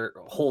there are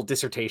whole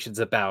dissertations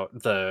about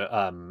the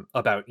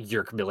about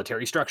Yeerk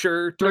military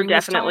structure There during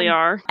this definitely time.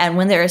 are. And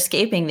when they're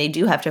escaping, they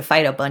do have to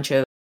fight a bunch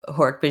of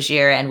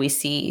Hork-Bajir, and we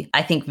see,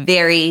 I think,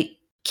 very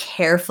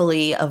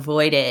carefully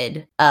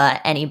avoided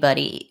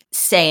anybody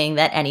saying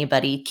that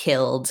anybody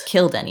killed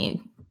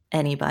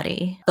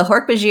anybody. The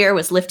Hork-Bajir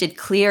was lifted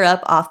clear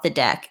up off the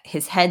deck.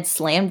 His head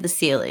slammed the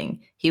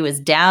ceiling. He was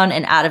down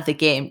and out of the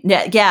game.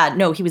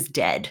 He was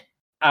dead.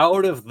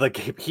 Out of the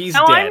game. He's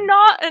Now, dead. I'm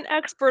not an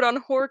expert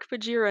on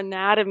Hork-Bajir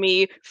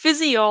anatomy,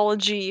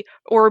 physiology,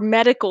 or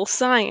medical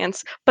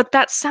science, but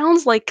that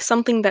sounds like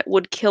something that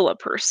would kill a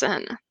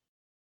person.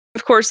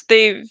 Of course,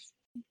 they've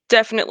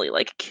definitely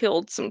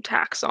killed some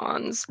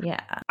taxons. Yeah.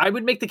 I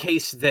would make the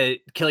case that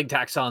killing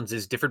taxons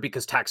is different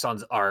because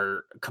taxons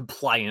are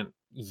compliant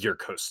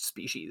Yeerk host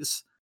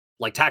species.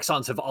 Like,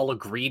 taxons have all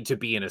agreed to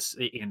be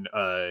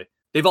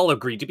they've all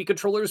agreed to be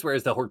controllers,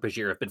 whereas the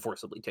Hork-Bajir have been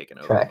forcibly taken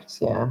over. Correct,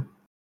 yeah.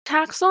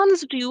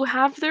 Taxons do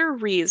have their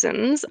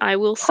reasons, I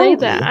will say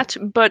Hungry. that,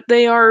 but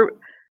they are,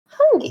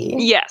 Hungry.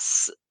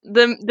 yes,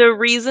 the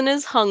reason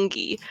is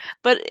hungry,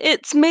 but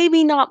it's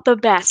maybe not the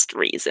best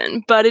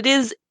reason, but it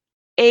is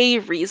a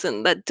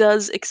reason that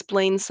does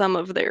explain some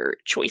of their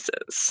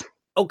choices.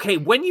 Okay,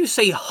 when you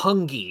say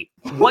hungry,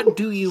 what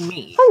do you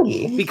mean?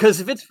 Hungry. Because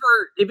if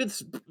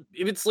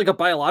it's like a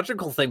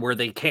biological thing where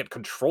they can't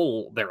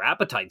control their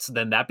appetites,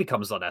 then that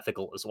becomes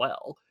unethical as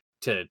well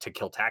to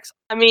kill taxons.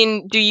 I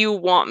mean, do you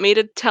want me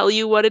to tell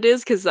you what it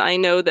is? Because I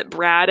know that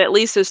Brad at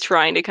least is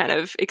trying to kind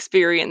of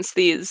experience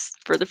these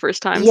for the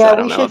first time, so I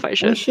don't know if I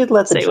should. We should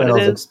let the say what it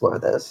journals is. explore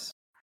this.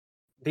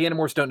 The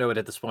Animorphs don't know it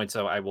at this point,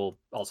 so I will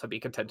also be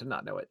content to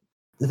not know it.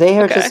 They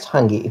are Okay. just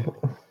hungry.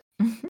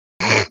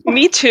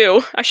 Me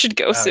too. I should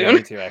go Oh, yeah, soon.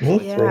 me too, actually. Me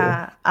too.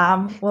 Yeah.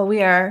 Well,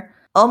 we are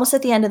almost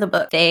at the end of the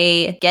book.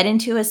 They get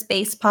into a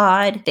space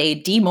pod. They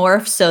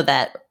demorph so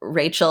that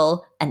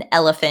Rachel, an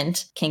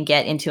elephant, can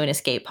get into an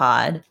escape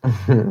pod,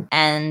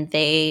 and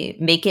they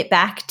make it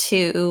back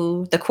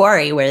to the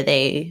quarry where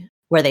they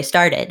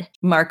started.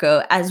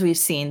 Marco, as we've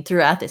seen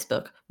throughout this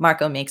book,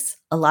 Marco makes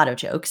a lot of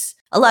jokes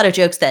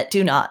that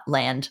do not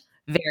land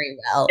very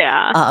well.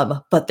 Yeah.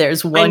 But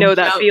there's one I know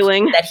that joke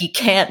feeling. that he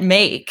can't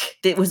make.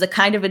 It was a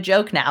kind of a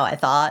joke now, I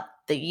thought.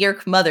 The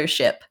Yeerk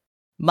mothership.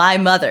 My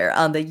mother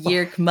on the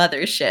Yeerk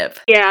mothership.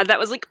 Yeah, that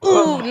was like, ooh,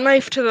 Oh,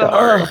 knife to the God.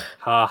 heart.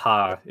 Ha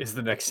ha is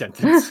the next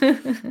sentence.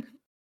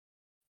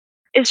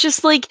 It's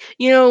just like,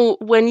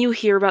 when you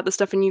hear about this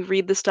stuff and you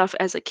read the stuff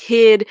as a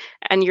kid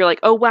and you're like,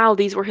 oh wow,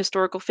 these were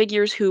historical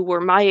figures who were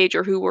my age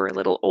or who were a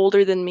little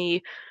older than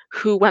me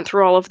who went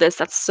through all of this.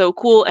 That's so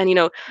cool. And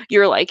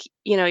you're like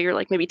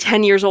maybe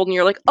 10 years old and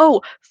you're like,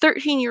 oh,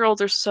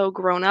 13-year-olds are so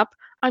grown up.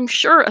 I'm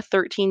sure a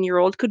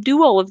 13-year-old could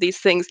do all of these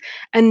things.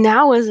 And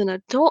now as an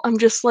adult, I'm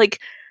just like,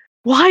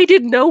 why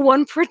did no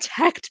one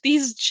protect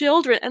these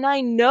children? And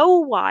I know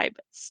why,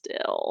 but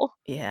still.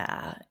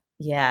 Yeah,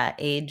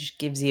 age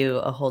gives you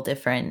a whole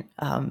different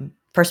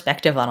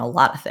perspective on a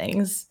lot of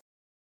things.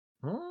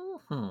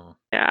 Mhm.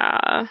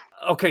 Yeah.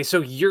 Okay,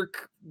 so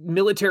Yeerk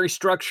military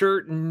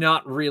structure,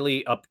 not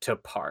really up to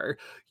par.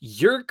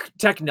 Yeerk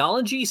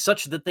technology,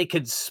 such that they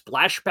could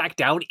splash back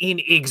down in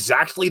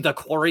exactly the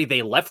quarry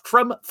they left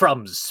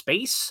from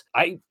space.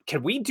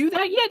 Can we do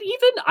that yet?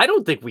 Even I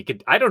don't think we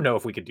could. I don't know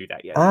if we could do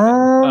that yet.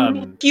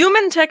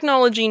 Human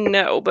technology,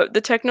 no, but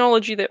the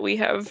technology that we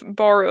have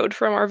borrowed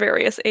from our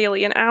various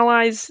alien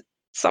allies,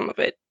 some of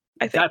it,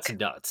 I think. That's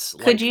nuts.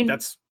 Could you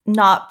That's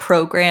not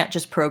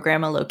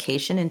program a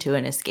location into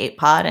an escape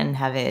pod and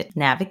have it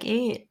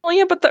navigate? Well,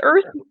 yeah, but the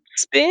Earth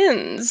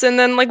spins, and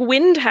then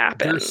wind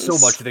happens. There's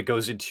so much that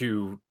goes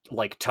into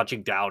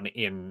touching down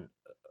in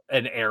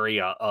an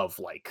area of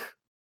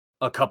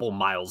a couple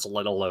miles,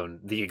 let alone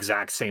the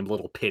exact same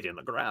little pit in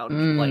the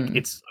ground.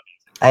 It's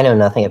I know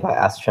nothing about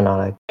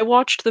astronautic. I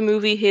watched the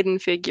movie Hidden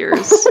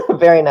Figures,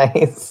 Very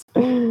nice.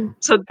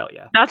 so hell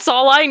yeah. that's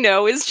all I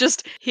know is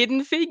just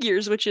Hidden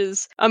Figures, which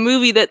is a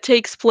movie that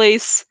takes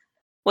place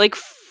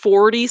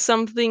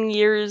 40-something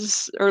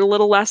years or a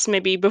little less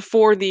maybe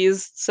before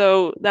these,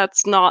 so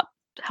that's not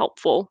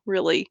helpful,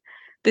 really.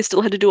 They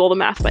still had to do all the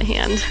math by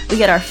hand. We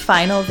get our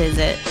final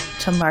visit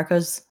to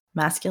Marco's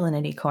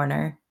masculinity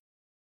corner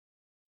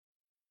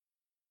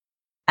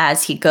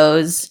as he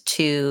goes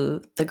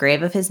to the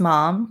grave of his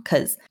mom,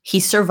 because he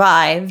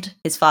survived.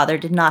 His father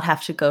did not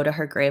have to go to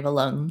her grave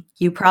alone.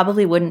 You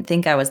probably wouldn't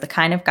think I was the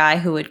kind of guy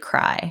who would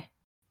cry.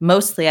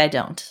 Mostly I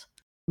don't.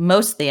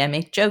 Mostly I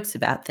make jokes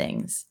about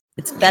things.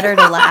 It's better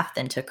to laugh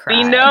than to cry.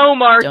 We know,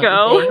 Marco.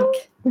 Don't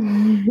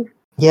you think?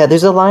 Yeah,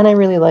 there's a line I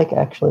really like,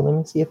 actually. Let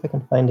me see if I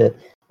can find it.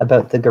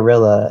 About the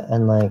gorilla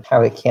and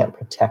how it can't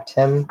protect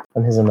him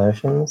from his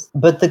emotions.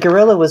 But the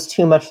gorilla was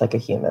too much like a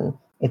human.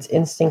 Its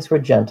instincts were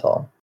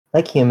gentle.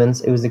 Like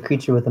humans, it was a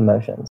creature with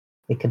emotions.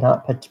 It could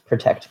not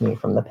protect me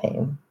from the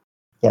pain.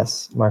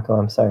 Yes, Marco,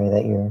 I'm sorry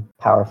that your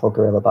powerful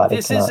gorilla body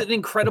This is cannot an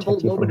incredible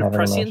protect you from moment of having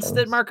prescience that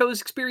emotions. Marco is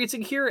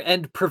experiencing here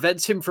and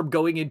prevents him from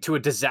going into a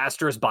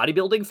disastrous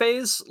bodybuilding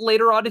phase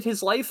later on in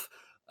his life.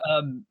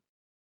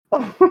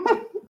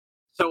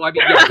 So, I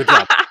mean, yeah, good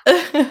job.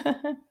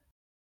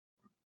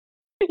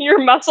 Your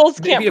muscles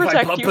can't Maybe if I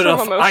protect pump you from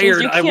enough emotions.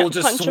 iron, You I will can't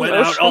just punch sweat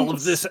out all of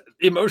emotions. this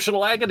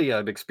emotional agony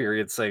I'm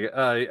experiencing.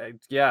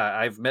 Yeah,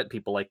 I've met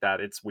people like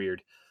that. It's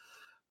weird.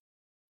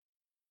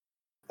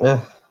 Ugh.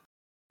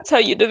 That's how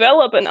you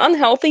develop an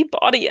unhealthy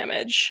body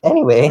image.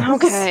 Anyway.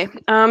 Okay.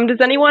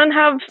 Does anyone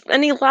have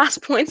any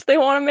last points they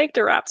want to make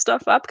to wrap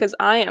stuff up? Because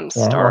I am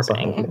Yeah, I'm also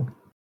starving. hungry.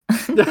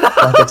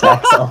 Like a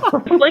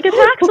taxon. Like a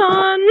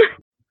taxon.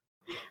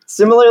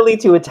 Similarly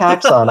to a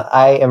taxon,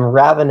 I am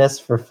ravenous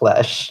for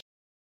flesh.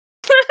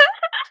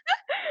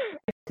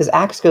 Because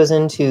Axe goes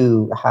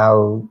into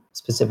how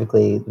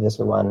specifically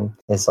Visser One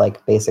is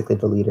like basically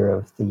the leader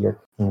of the Yeerk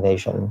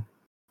invasion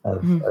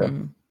of Earth.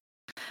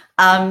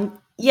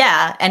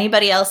 Yeah.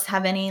 Anybody else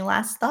have any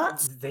last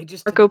thoughts? They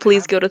just Marco, didn't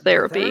please have go to the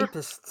therapy.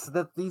 therapists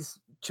that these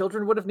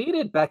children would have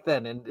needed back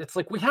then, and it's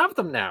like we have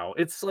them now.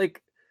 It's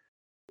like,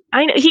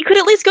 I know he could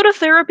at least go to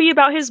therapy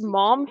about his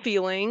mom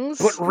feelings.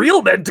 but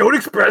real men don't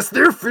express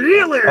their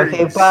feelings.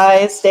 Okay,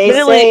 bye. Stay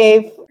Really?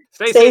 safe.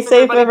 Stay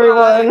safe,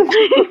 everybody, everyone.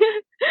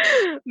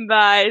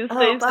 Bye.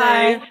 Stay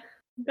bye. safe.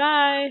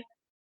 Bye.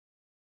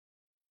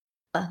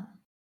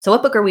 So,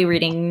 what book are we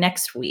reading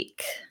next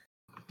week?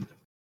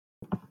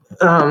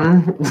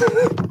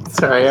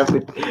 Sorry, I have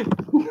to...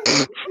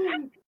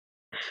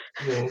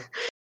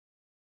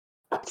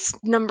 It's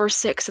number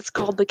 6. It's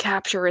called The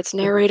Capture. It's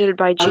narrated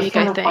by I was Jake,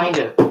 trying I to find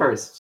think. it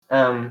first.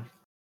 Sorry,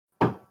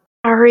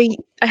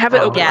 I have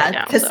it Oh. open right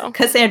Yeah, now. So.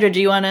 Cassandra, do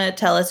you want to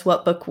tell us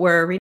what book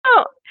we're reading?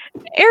 Oh,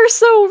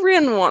 Erso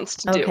Rin wants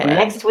to do Okay. it.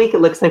 Next week,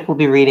 it looks like we'll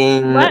be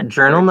reading What?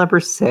 Journal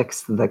number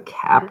 6, The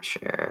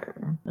Capture.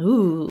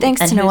 Ooh. Thanks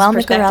and to whose Noelle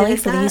perspective Micarelli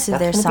is for the that? use of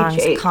their That's gonna be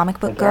songs Jake Comic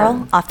Book again.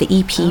 Girl off the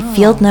EP Oh.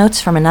 Field Notes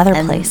from Another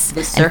And Place the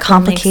and circle makes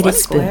Complicated one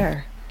Spoon.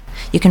 square.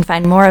 You can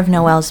find more of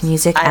Noelle's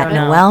music I at don't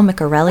know.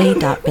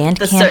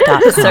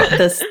 noellemicarelli.bandcamp.com.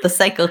 The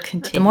cycle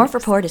continues. The Morph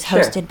Report is Sure.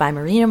 hosted by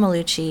Marina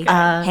Malucci,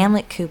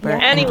 Hamlet Cooper, yeah.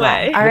 and Anyway.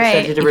 Glenn. All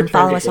right. You can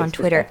follow us on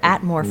Twitter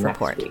at Morph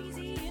Report.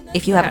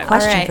 If you have a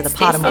question Alright, for the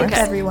stay safe, Potamorphs,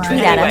 everyone. tweet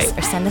at Anyway. us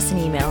or send us an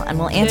email and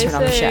we'll answer it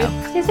on the safe.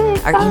 show.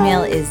 Our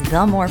email is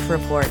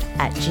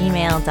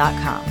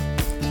themorphreport@gmail.com.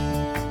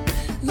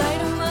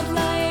 Light 'em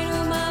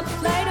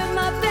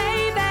up,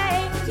 baby.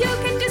 You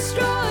can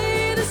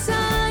destroy the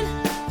sun.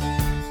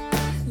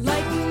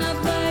 Lighten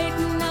up,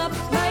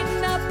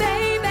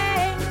 baby.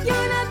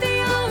 You're not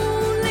the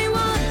only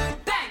one.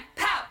 Bang,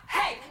 pow,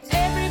 hey.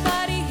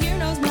 Everybody here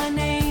knows my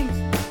name.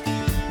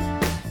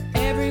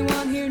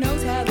 Everyone here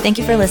knows how to Thank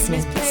you for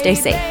listening. Stay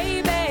safe. baby.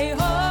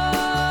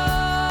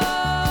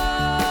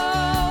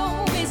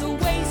 Home is a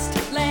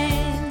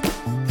wasteland.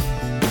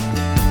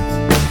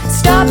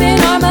 Stopping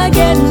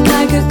Armageddon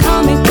like a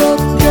comic book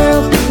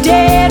girl.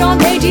 Dead on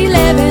page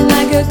 11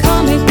 like a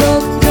comic